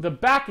so the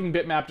backing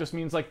bitmap just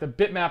means like the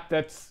bitmap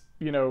that's,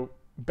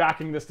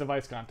 backing this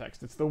device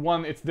context. It's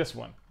this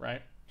one,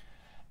 right?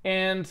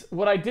 And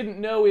what I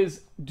didn't know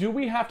is, do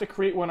we have to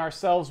create one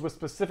ourselves with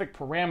specific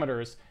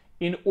parameters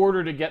in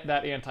order to get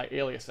that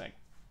anti-aliasing,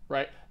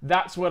 right?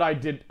 That's what I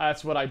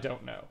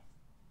don't know,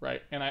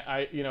 right? And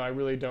I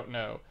really don't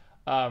know.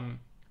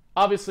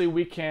 Obviously,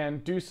 we can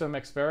do some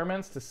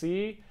experiments to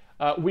see.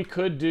 We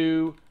could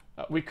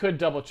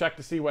double check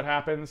to see what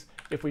happens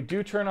if we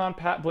do turn on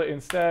patblit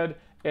instead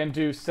and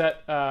do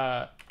set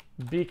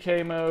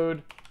BK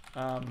mode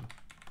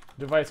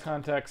device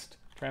context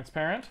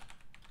transparent,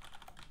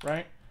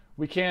 right?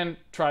 We can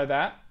try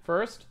that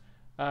first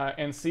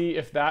and see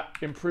if that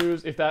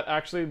improves, if that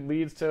actually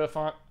leads to a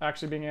font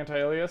actually being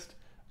anti-aliased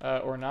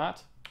or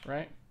not,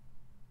 right?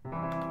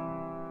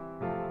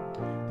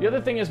 The other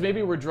thing is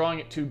maybe we're drawing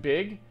it too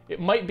big. It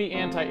might be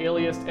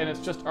anti-aliased and it's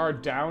just our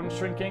down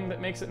shrinking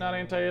that makes it not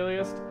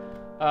anti-aliased.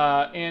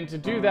 And to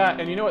do that,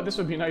 and you know what, this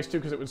would be nice too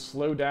because it would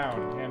slow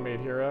down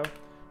Handmade Hero.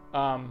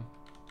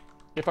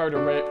 If I were to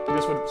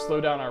this would slow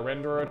down our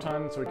renderer a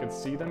ton so we could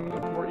see them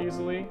more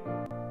easily.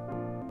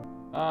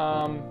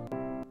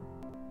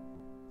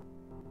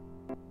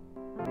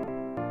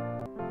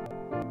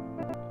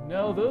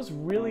 No, those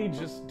really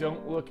just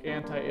don't look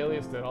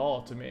anti-aliased at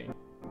all to me.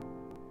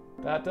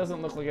 That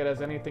doesn't look like it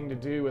has anything to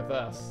do with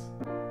us.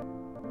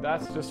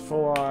 That's just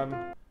full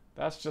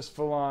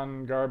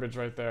on garbage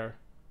right there.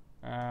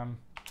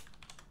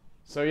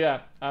 So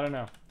yeah, I don't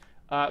know.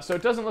 So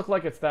it doesn't look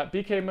like it's that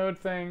BK mode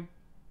thing.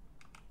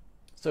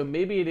 So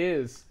maybe it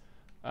is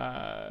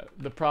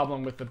the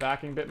problem with the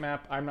backing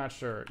bitmap. I'm not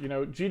sure.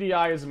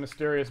 GDI is a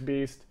mysterious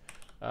beast.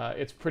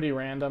 It's pretty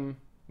random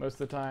most of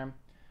the time.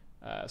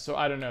 So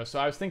I don't know. So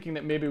I was thinking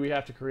that maybe we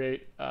have to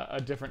create a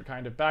different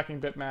kind of backing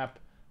bitmap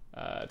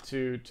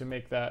to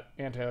make that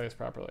anti-alias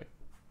properly.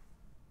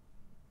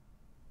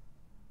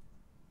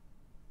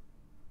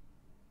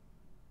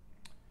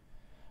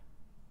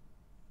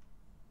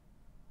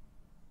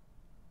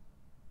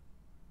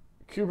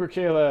 Kuber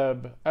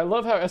Caleb, I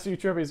love how SU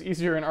Trophy is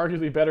easier and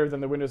arguably better than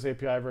the Windows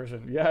API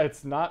version. Yeah,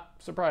 it's not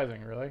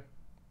surprising, really.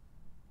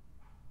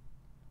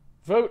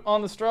 Vote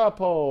on the straw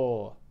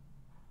poll.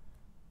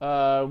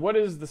 What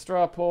is the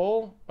straw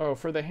poll? Oh,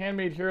 for the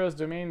Handmade Heroes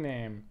domain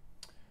name.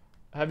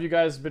 Have you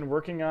guys been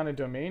working on a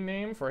domain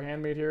name for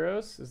Handmade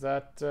Heroes? Is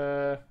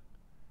that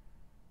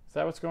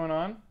what's going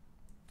on?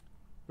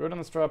 Vote on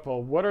the straw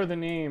poll. What are the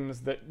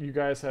names that you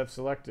guys have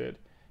selected?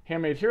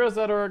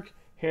 HandmadeHeroes.org,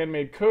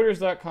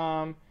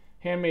 HandmadeCoders.com,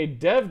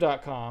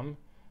 HandmadeDev.com,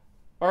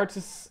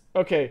 artists.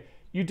 Okay,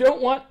 you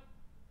don't want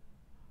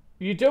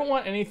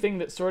anything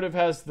that sort of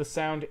has the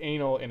sound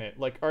anal in it.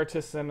 Like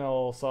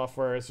artisanal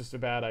software is just a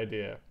bad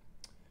idea.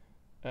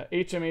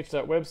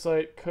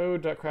 HMH.website,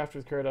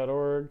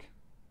 code.craftwithcare.org.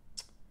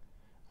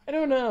 I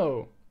don't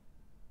know.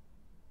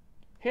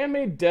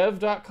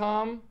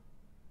 HandmadeDev.com,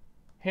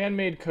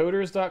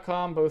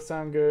 HandmadeCoders.com, both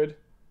sound good.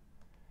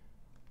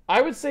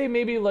 I would say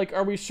maybe like,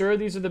 are we sure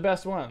these are the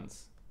best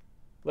ones?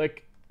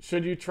 Like,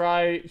 should we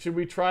try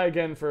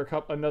again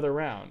for another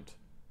round,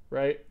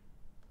 right?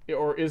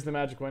 Or is the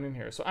magic one in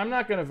here? So I'm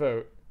not gonna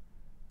vote.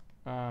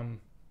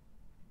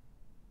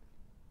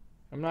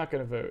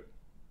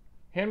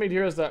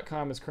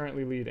 HandmadeHeroes.com is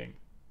currently leading.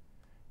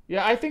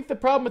 Yeah, I think the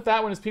problem with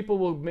that one is people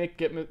will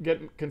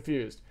get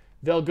confused.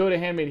 they'll go to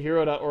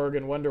handmadehero.org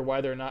and wonder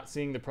why they're not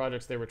seeing the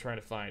projects they were trying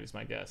to find, is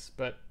my guess.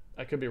 But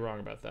I could be wrong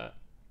about that.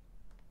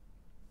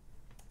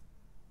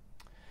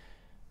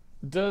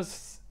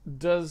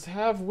 Does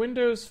have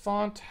Windows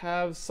font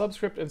have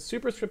subscript and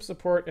superscript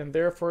support and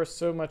therefore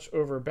so much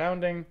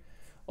overbounding?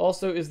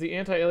 Also, is the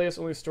anti-alias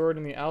only stored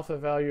in the alpha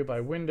value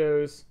by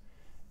Windows?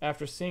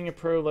 After seeing a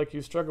pro like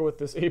you struggle with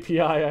this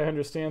API, I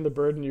understand the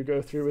burden you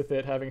go through with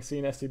it, having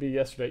seen STB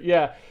yesterday.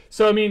 Yeah,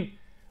 so I mean,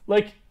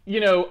 like, you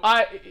know,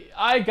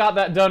 I got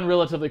that done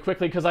relatively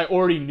quickly because I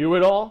already knew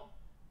it all.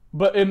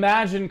 But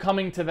imagine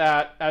coming to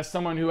that as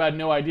someone who had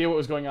no idea what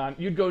was going on.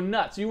 You'd go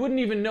nuts. You wouldn't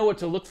even know what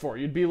to look for.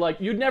 You'd be like,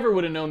 you never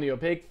would have known the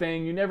opaque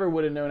thing. You never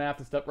would have known half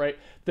the stuff, right?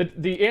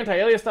 The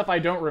anti-alias stuff I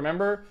don't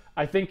remember.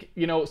 I think,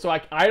 you know, so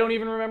I don't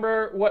even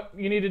remember what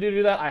you need to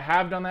do that. I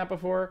have done that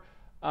before.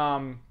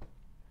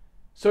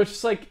 So it's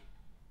just like,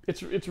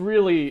 it's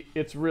really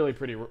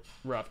pretty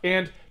rough.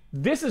 And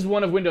this is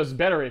one of Windows'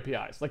 better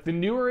APIs. Like the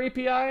newer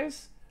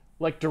APIs,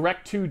 like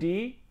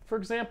Direct2D, for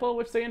example,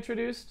 which they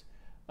introduced,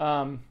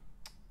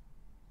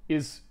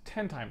 is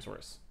 10 times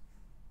worse.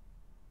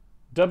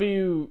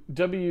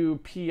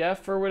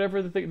 WPF or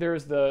whatever the thing,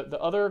 there's the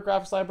other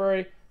graphics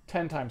library,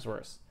 10 times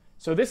worse.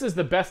 So this is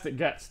the best it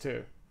gets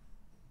too.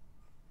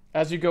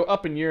 As you go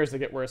up in years, they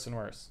get worse and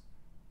worse.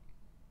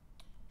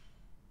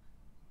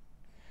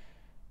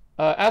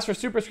 As for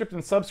superscript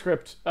and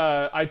subscript,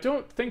 I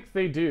don't think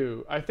they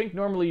do. I think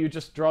normally you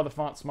just draw the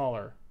font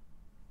smaller.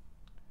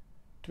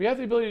 Do we have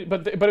the ability?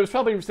 But it was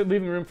probably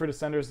leaving room for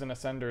descenders and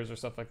ascenders or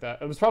stuff like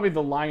that. It was probably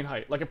the line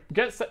height. Like a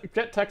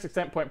get text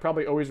extent point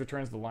probably always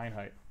returns the line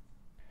height.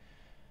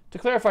 To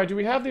clarify, do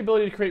we have the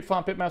ability to create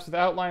font bitmaps with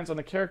outlines on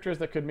the characters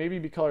that could maybe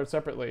be colored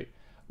separately?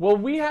 Well,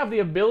 we have the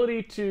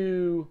ability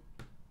to.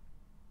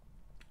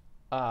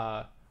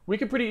 We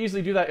could pretty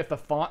easily do that if the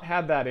font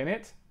had that in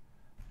it.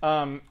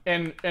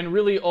 And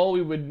really all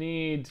we would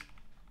need.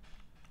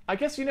 I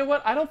guess, you know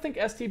what? I don't think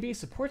STB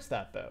supports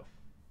that though.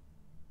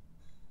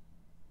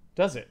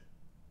 Does it?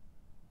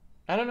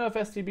 I don't know if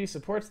STB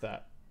supports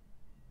that.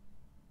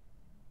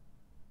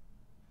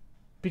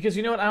 Because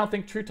you know what? I don't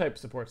think TrueType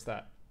supports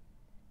that.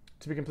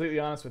 To be completely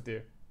honest with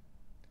you.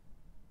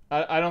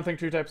 I don't think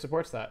TrueType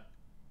supports that.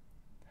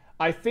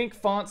 I think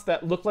fonts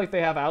that look like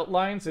they have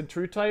outlines in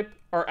TrueType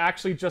are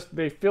actually just,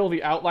 they fill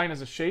the outline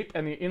as a shape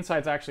and the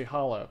inside's actually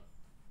hollow.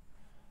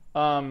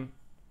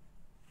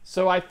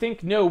 So I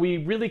think, no, we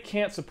really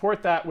can't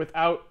support that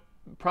without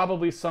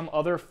probably some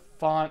other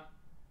font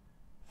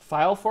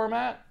file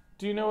format.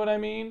 Do you know what I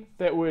mean?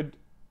 That would,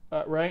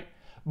 right?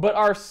 But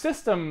our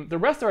system, the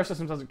rest of our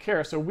system doesn't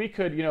care. So we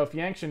could, you know, if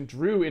Yangshin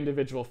drew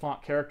individual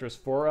font characters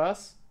for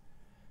us,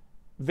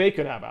 they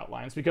could have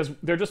outlines because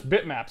they're just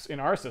bitmaps in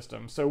our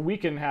system. So we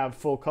can have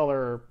full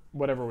color,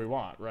 whatever we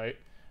want, right?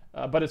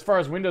 But as far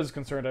as Windows is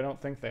concerned, I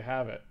don't think they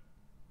have it.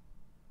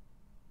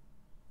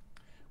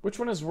 Which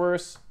one is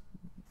worse,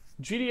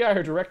 GDI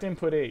or Direct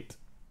Input 8?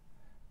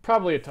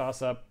 Probably a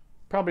toss-up.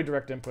 Probably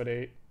Direct Input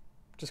 8,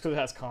 just because it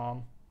has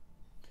COM.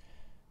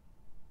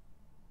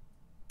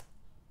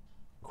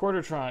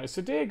 Quartertron, is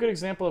today a good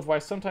example of why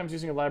sometimes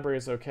using a library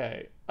is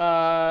okay?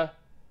 I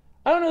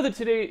don't know that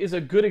today is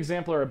a good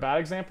example or a bad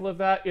example of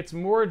that. It's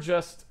more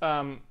just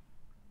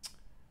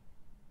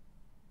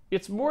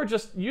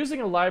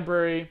using a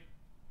library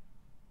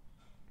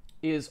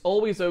is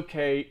always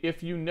okay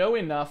if you know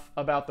enough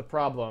about the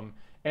problem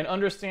and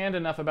understand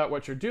enough about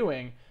what you're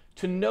doing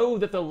to know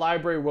that the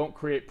library won't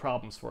create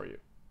problems for you,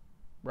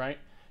 right?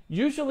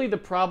 Usually the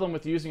problem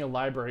with using a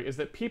library is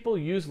that people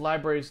use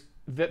libraries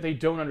that they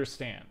don't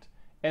understand,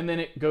 and then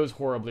it goes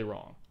horribly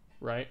wrong,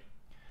 right?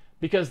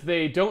 Because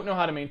they don't know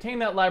how to maintain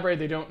that library,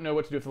 they don't know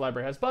what to do if the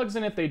library has bugs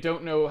in it, they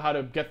don't know how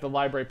to get the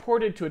library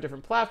ported to a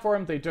different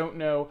platform, they don't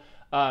know,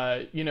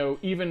 you know,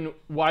 even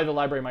why the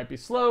library might be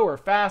slow or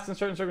fast in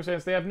certain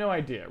circumstances, they have no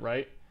idea,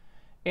 right?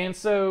 And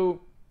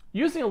so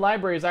using a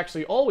library is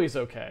actually always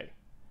okay,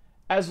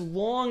 as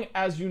long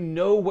as you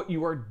know what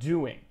you are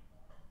doing,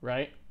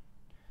 right?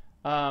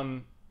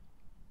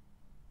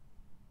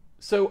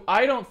 So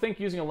I don't think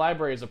using a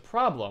library is a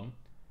problem.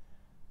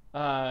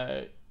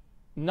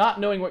 Not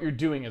knowing what you're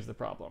doing is the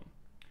problem.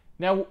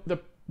 Now,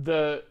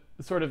 the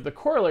sort of the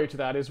corollary to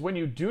that is when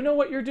you do know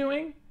what you're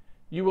doing,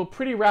 you will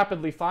pretty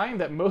rapidly find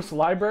that most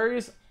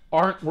libraries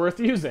aren't worth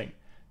using.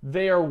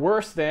 They are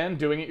worse than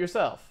doing it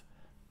yourself.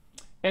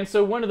 And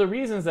so one of the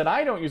reasons that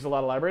I don't use a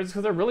lot of libraries is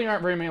because there really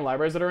aren't very many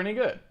libraries that are any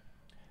good.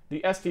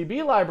 The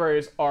STB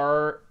libraries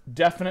are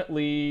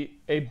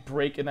definitely a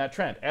break in that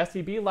trend.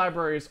 STB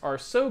libraries are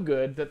so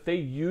good that they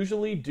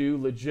usually do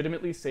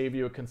legitimately save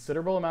you a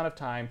considerable amount of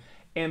time,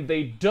 and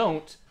they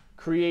don't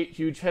create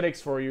huge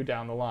headaches for you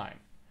down the line.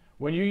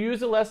 When you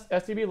use a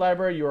STB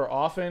library, you are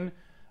often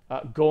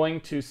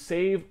going to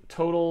save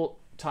total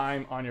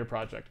time on your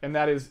project, and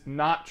that is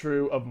not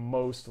true of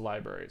most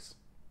libraries.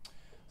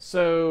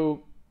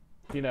 So,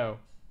 you know,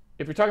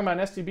 if you're talking about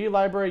an STB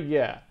library,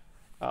 yeah,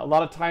 a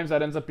lot of times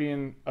that ends up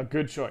being a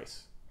good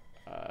choice.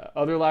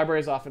 Other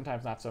libraries,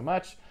 oftentimes not so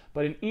much,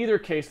 but in either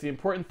case, the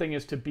important thing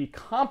is to be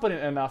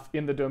competent enough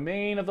in the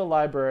domain of the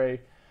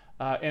library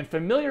and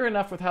familiar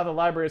enough with how the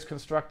library is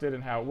constructed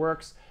and how it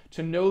works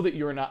to know that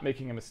you're not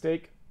making a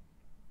mistake.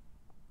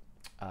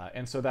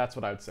 And so that's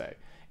what I would say.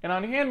 And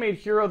on Handmade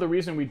Hero, the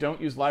reason we don't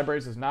use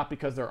libraries is not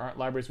because there aren't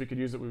libraries we could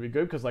use that would be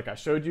good, because like I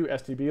showed you,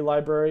 STB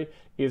library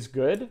is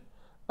good.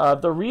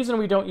 The reason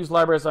we don't use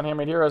libraries on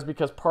Handmade Hero is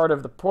because part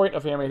of the point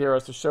of Handmade Hero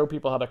is to show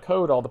people how to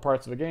code all the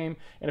parts of a game.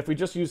 And if we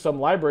just use some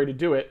library to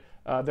do it,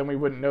 then we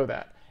wouldn't know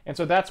that. And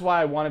so that's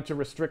why I wanted to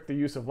restrict the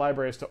use of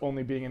libraries to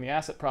only being in the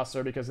asset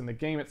processor, because in the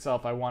game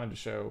itself, I wanted to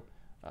show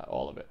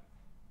all of it.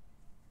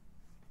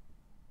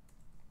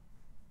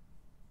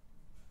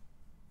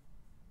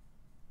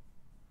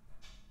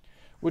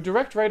 Would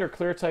direct write or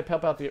clear type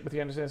help out with the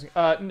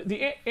anti-aliasing?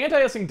 The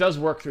anti-aliasing does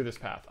work through this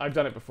path. I've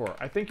done it before.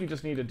 I think you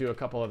just need to do a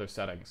couple other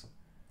settings.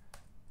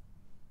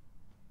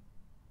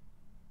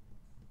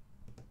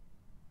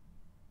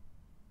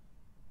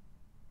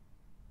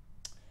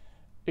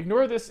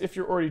 Ignore this if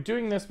you're already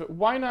doing this, but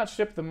why not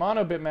ship the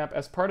mono bitmap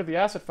as part of the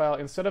asset file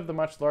instead of the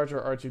much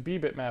larger RGB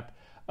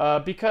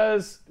bitmap?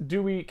 Because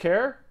do we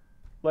care?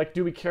 Like,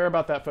 do we care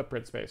about that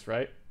footprint space,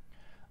 right?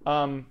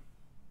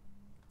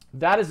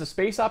 That is a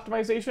space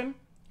optimization.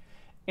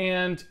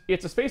 And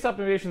it's a space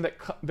optimization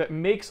that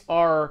makes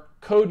our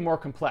code more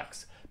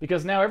complex.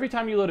 Because now every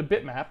time you load a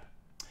bitmap,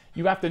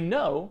 you have to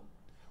know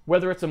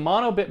whether it's a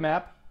mono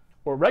bitmap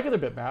or regular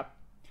bitmap.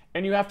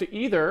 And you have to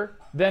either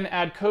then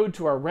add code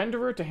to our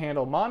renderer to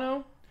handle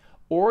mono,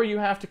 or you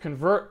have to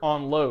convert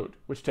on load,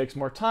 which takes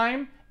more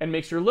time and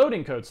makes your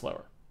loading code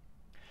slower.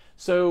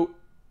 So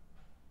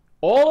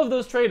all of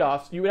those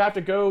trade-offs, you would have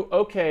to go,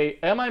 okay,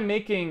 am I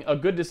making a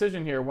good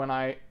decision here when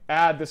I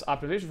add this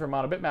optimization for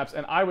mono bitmaps?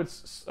 And I would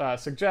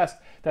suggest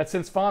that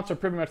since fonts are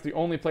pretty much the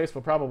only place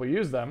we'll probably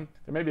use them,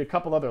 there may be a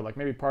couple other, like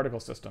maybe particle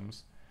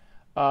systems,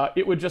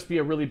 it would just be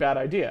a really bad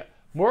idea.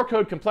 More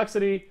code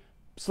complexity,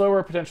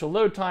 slower potential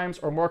load times,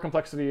 or more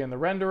complexity in the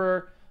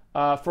renderer.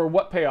 For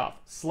what payoff?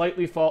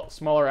 Slightly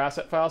smaller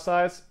asset file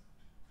size?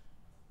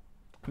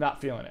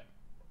 Not feeling it,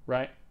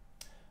 right?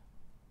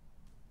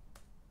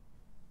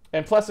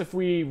 And plus, if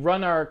we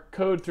run our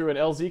code through an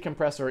LZ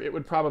compressor, it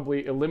would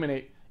probably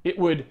it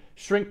would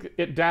shrink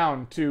it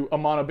down to a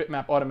mono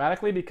bitmap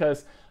automatically,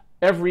 because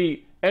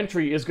every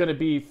entry is going to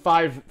be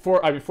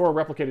four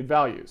replicated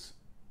values,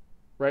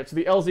 right? So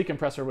the LZ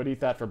compressor would eat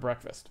that for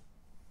breakfast.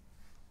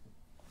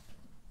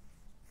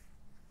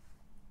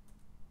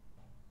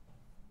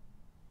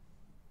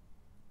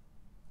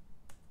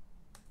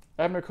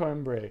 Abner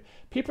Coimbre.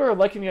 People are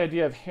liking the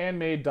idea of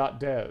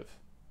handmade.dev.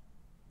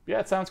 Yeah,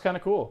 it sounds kind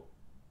of cool.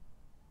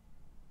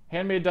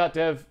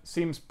 Handmade.dev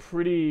seems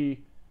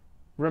pretty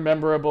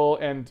rememberable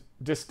and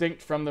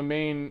distinct from the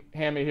main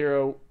Handmade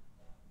Hero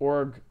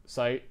org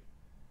site.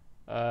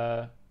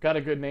 Got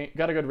a good name,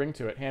 got a good ring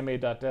to it.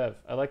 Handmade.dev.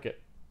 I like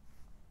it.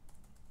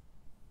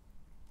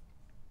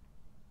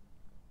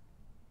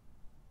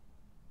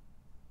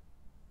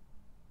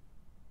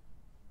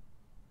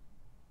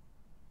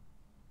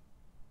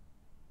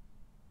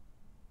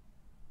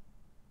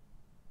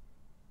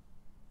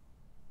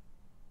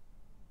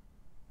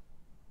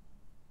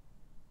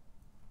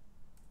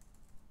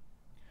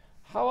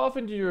 How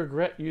often do you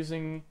regret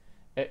using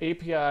an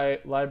API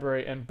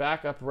library and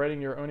back up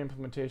writing your own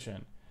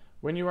implementation?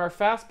 When you are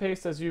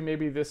fast-paced as you,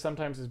 maybe this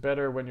sometimes is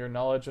better when your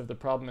knowledge of the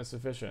problem is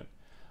sufficient.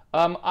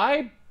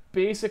 I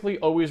basically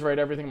always write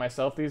everything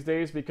myself these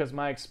days, because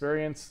my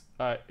experience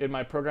in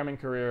my programming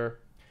career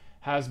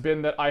has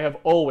been that I have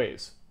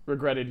always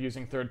regretted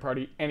using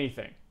third-party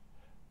anything.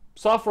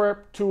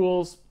 Software,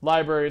 tools,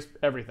 libraries,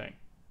 everything.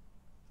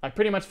 I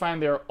pretty much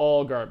find they're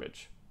all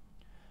garbage.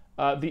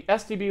 The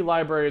STB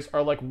libraries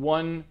are like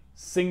one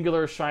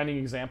singular shining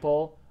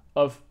example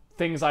of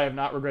things I have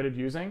not regretted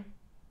using,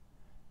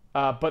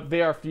 but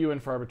they are few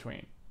and far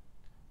between.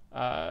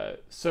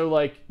 So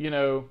like, you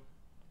know,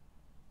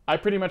 I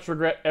pretty much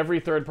regret every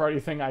third-party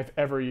thing I've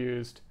ever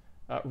used,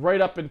 right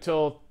up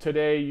until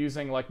today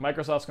using like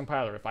Microsoft's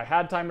compiler. If I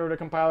had time to write a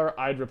compiler,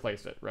 I'd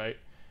replace it, right?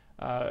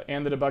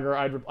 And the debugger,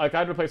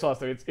 I'd replace all this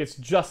stuff. It's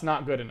just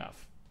not good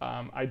enough.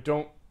 I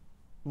don't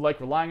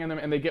like relying on them,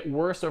 and they get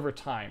worse over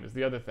time is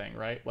the other thing,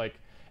 right? Like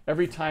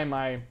every time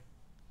I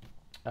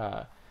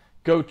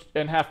go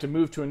and have to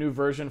move to a new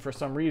version for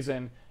some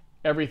reason,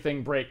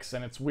 everything breaks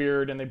and it's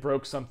weird, and they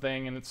broke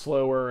something and it's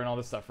slower and all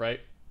this stuff, right?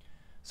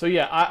 So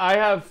yeah, I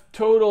have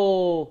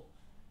total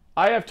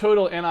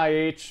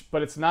NIH,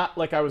 but it's not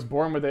like I was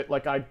born with it.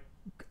 Like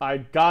I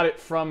got it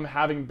from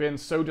having been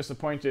so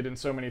disappointed in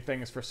so many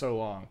things for so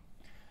long.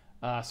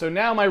 So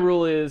now my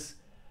rule is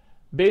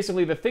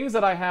basically the things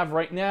that I have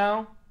right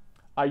now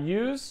I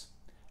use.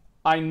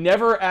 I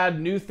never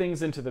add new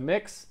things into the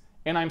mix,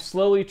 and I'm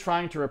slowly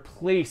trying to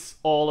replace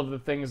all of the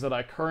things that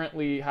I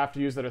currently have to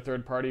use that are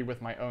third party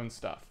with my own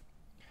stuff.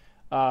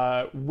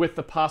 With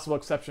the possible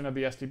exception of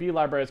the STB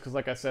libraries, because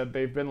like I said,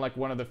 they've been like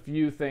one of the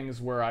few things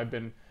where I've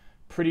been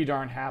pretty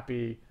darn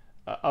happy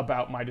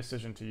about my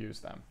decision to use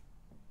them.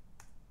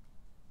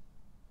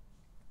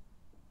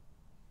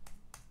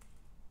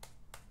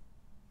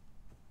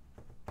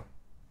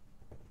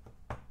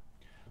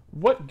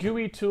 What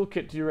GUI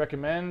toolkit do you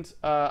recommend?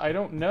 I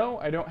don't know.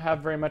 I don't have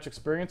very much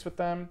experience with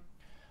them.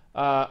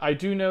 I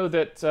do know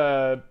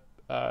that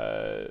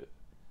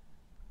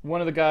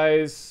one of the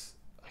guys,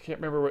 I can't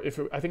remember if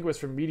I think it was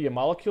from Media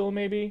Molecule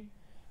maybe,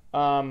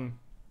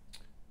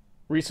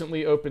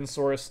 recently open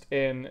sourced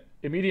an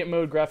immediate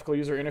mode graphical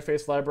user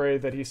interface library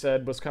that he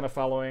said was kind of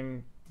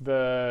following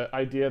the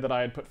idea that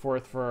I had put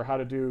forth for how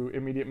to do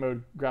immediate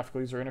mode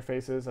graphical user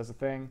interfaces as a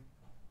thing.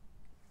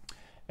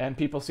 And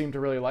people seem to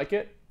really like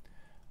it.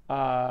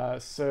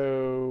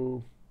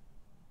 So,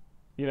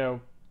 you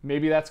know,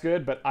 maybe that's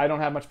good, but I don't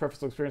have much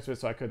personal experience with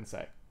it, so I couldn't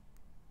say.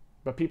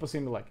 But people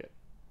seem to like it.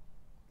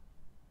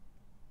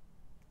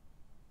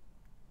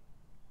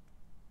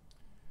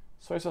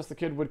 Soy Sauce the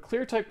Kid, would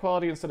clear type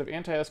quality instead of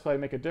anti-S quality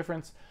make a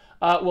difference?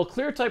 Well,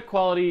 clear type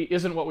quality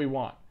isn't what we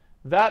want.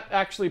 That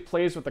actually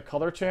plays with the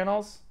color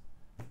channels.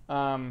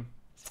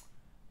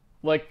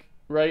 Like,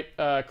 right,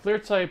 clear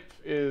type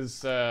is,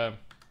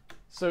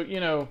 so, you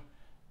know,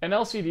 an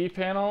LCD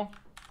panel.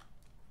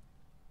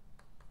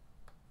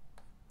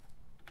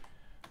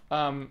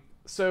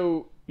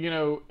 So, you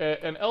know,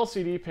 an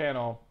LCD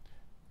panel,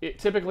 it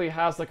typically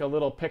has like a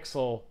little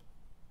pixel,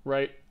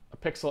 right? A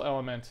pixel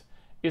element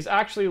is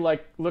actually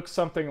like, looks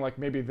something like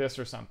maybe this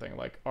or something,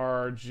 like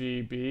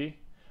RGB,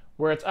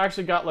 where it's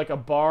actually got like a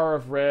bar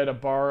of red, a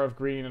bar of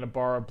green, and a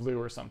bar of blue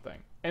or something.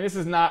 And this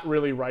is not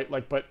really right,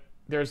 like, but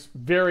there's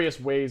various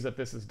ways that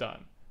this is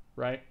done,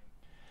 right?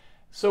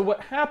 So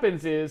what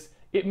happens is,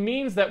 it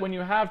means that when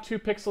you have two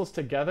pixels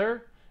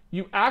together,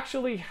 you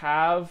actually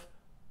have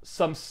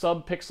some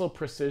sub-pixel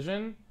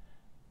precision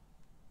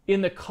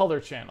in the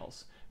color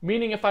channels.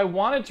 Meaning if I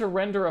wanted to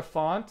render a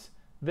font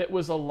that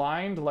was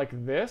aligned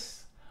like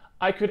this,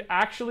 I could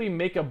actually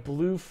make a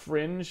blue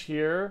fringe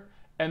here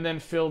and then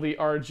fill the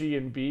RG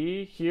and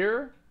B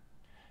here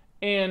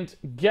and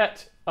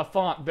get a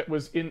font that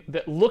was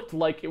that looked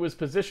like it was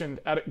positioned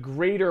at a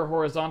greater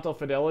horizontal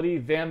fidelity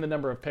than the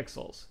number of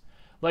pixels.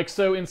 Like,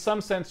 so in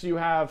some sense you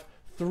have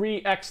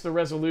 3x the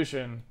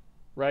resolution,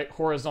 right,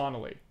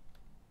 horizontally.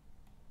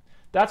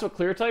 That's what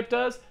ClearType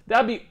does.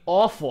 That'd be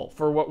awful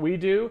for what we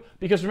do,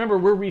 because remember,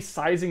 we're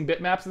resizing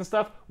bitmaps and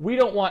stuff. We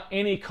don't want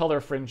any color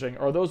fringing,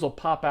 or those will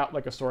pop out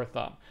like a sore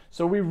thumb.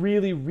 So we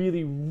really,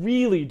 really,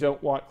 really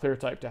don't want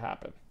ClearType to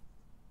happen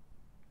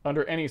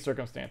under any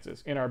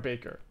circumstances in our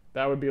Baker.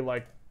 That would be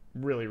like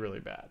really, really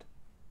bad.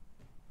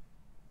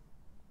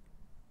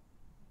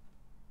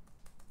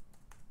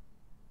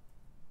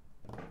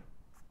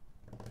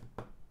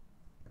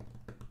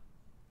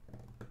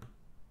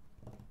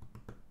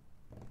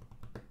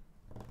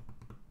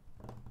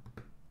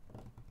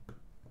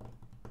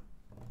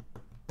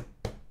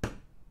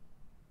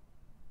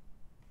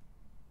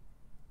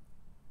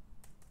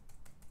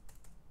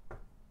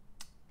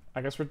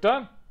 I guess we're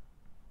done.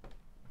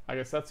 I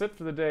guess that's it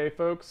for the day,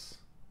 folks.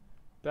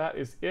 That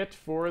is it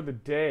for the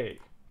day.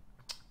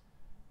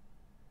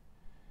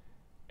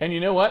 And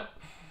you know what?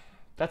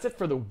 That's it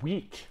for the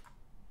week.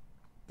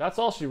 That's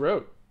all she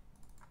wrote.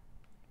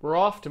 We're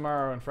off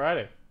tomorrow and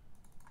Friday.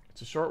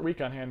 It's a short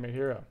week on Handmade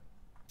Hero.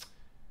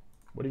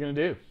 What are you going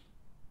to do?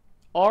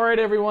 All right,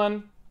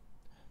 everyone.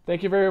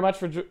 Thank you very much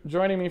for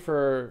joining me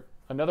for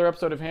another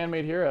episode of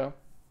Handmade Hero.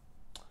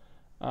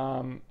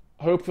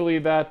 Hopefully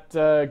that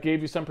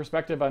gave you some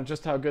perspective on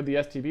just how good the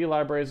STB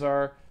libraries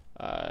are.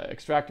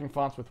 Extracting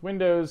fonts with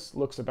Windows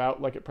looks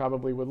about like it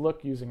probably would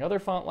look using other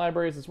font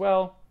libraries as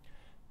well.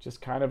 Just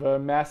kind of a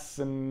mess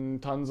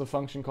and tons of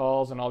function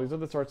calls and all these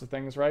other sorts of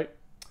things, right?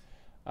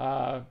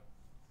 STB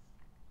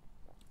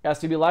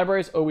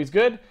libraries, always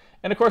good.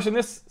 And of course, in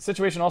this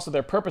situation also,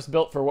 they're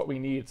purpose-built for what we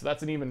need. So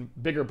that's an even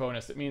bigger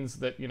bonus. It means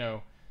that, you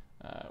know,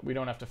 we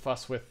don't have to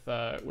fuss with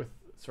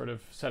sort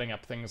of setting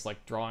up things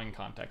like drawing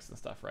context and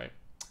stuff, right?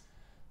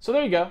 So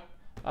there you go.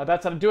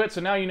 That's how to do it. So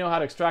now you know how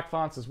to extract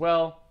fonts as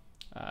well.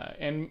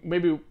 And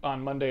maybe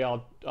on Monday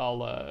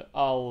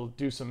I'll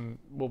do some.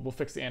 We'll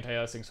fix the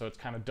anti-aliasing so it's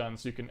kind of done,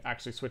 so you can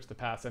actually switch the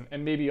paths,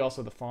 and maybe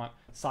also the font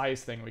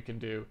size thing we can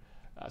do,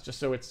 just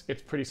so it's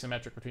pretty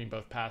symmetric between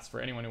both paths for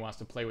anyone who wants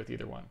to play with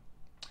either one.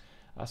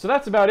 So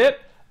that's about it.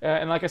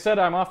 And like I said,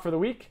 I'm off for the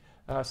week.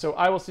 So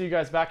I will see you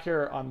guys back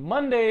here on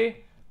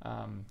Monday.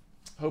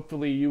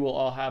 Hopefully you will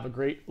all have a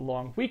great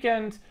long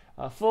weekend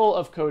full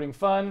of coding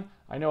fun.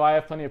 I know I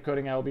have plenty of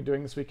coding I will be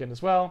doing this weekend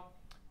as well.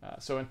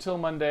 So until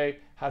Monday,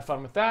 have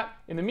fun with that.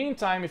 In the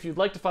meantime, if you'd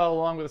like to follow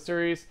along with the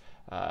series,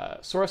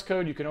 source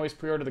code, you can always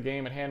pre-order the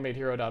game at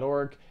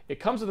handmadehero.org. It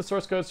comes with the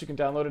source code, so you can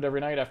download it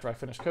every night after I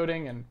finish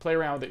coding and play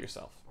around with it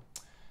yourself.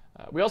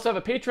 We also have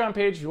a Patreon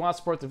page if you want to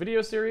support the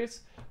video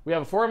series. We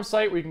have a forum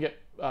site where you can get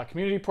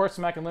community ports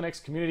to Mac and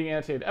Linux, community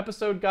annotated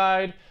episode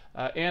guide,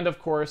 and of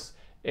course,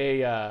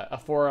 a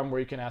forum where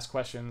you can ask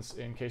questions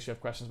in case you have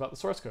questions about the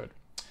source code.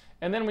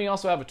 And then we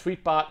also have a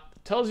tweet bot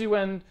that tells you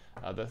when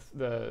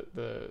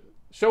the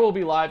show will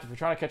be live if you're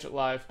trying to catch it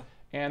live.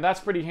 And that's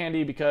pretty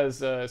handy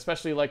because,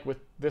 especially like with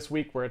this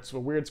week where it's a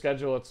weird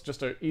schedule, it's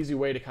just an easy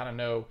way to kind of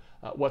know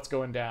what's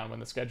going down when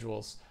the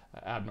schedule's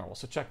abnormal.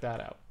 So check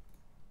that out.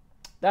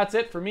 That's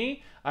it for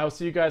me. I will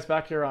see you guys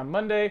back here on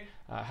Monday.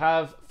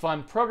 Have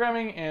fun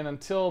programming, and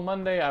until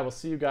Monday, I will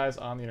see you guys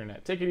on the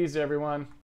internet. Take it easy, everyone.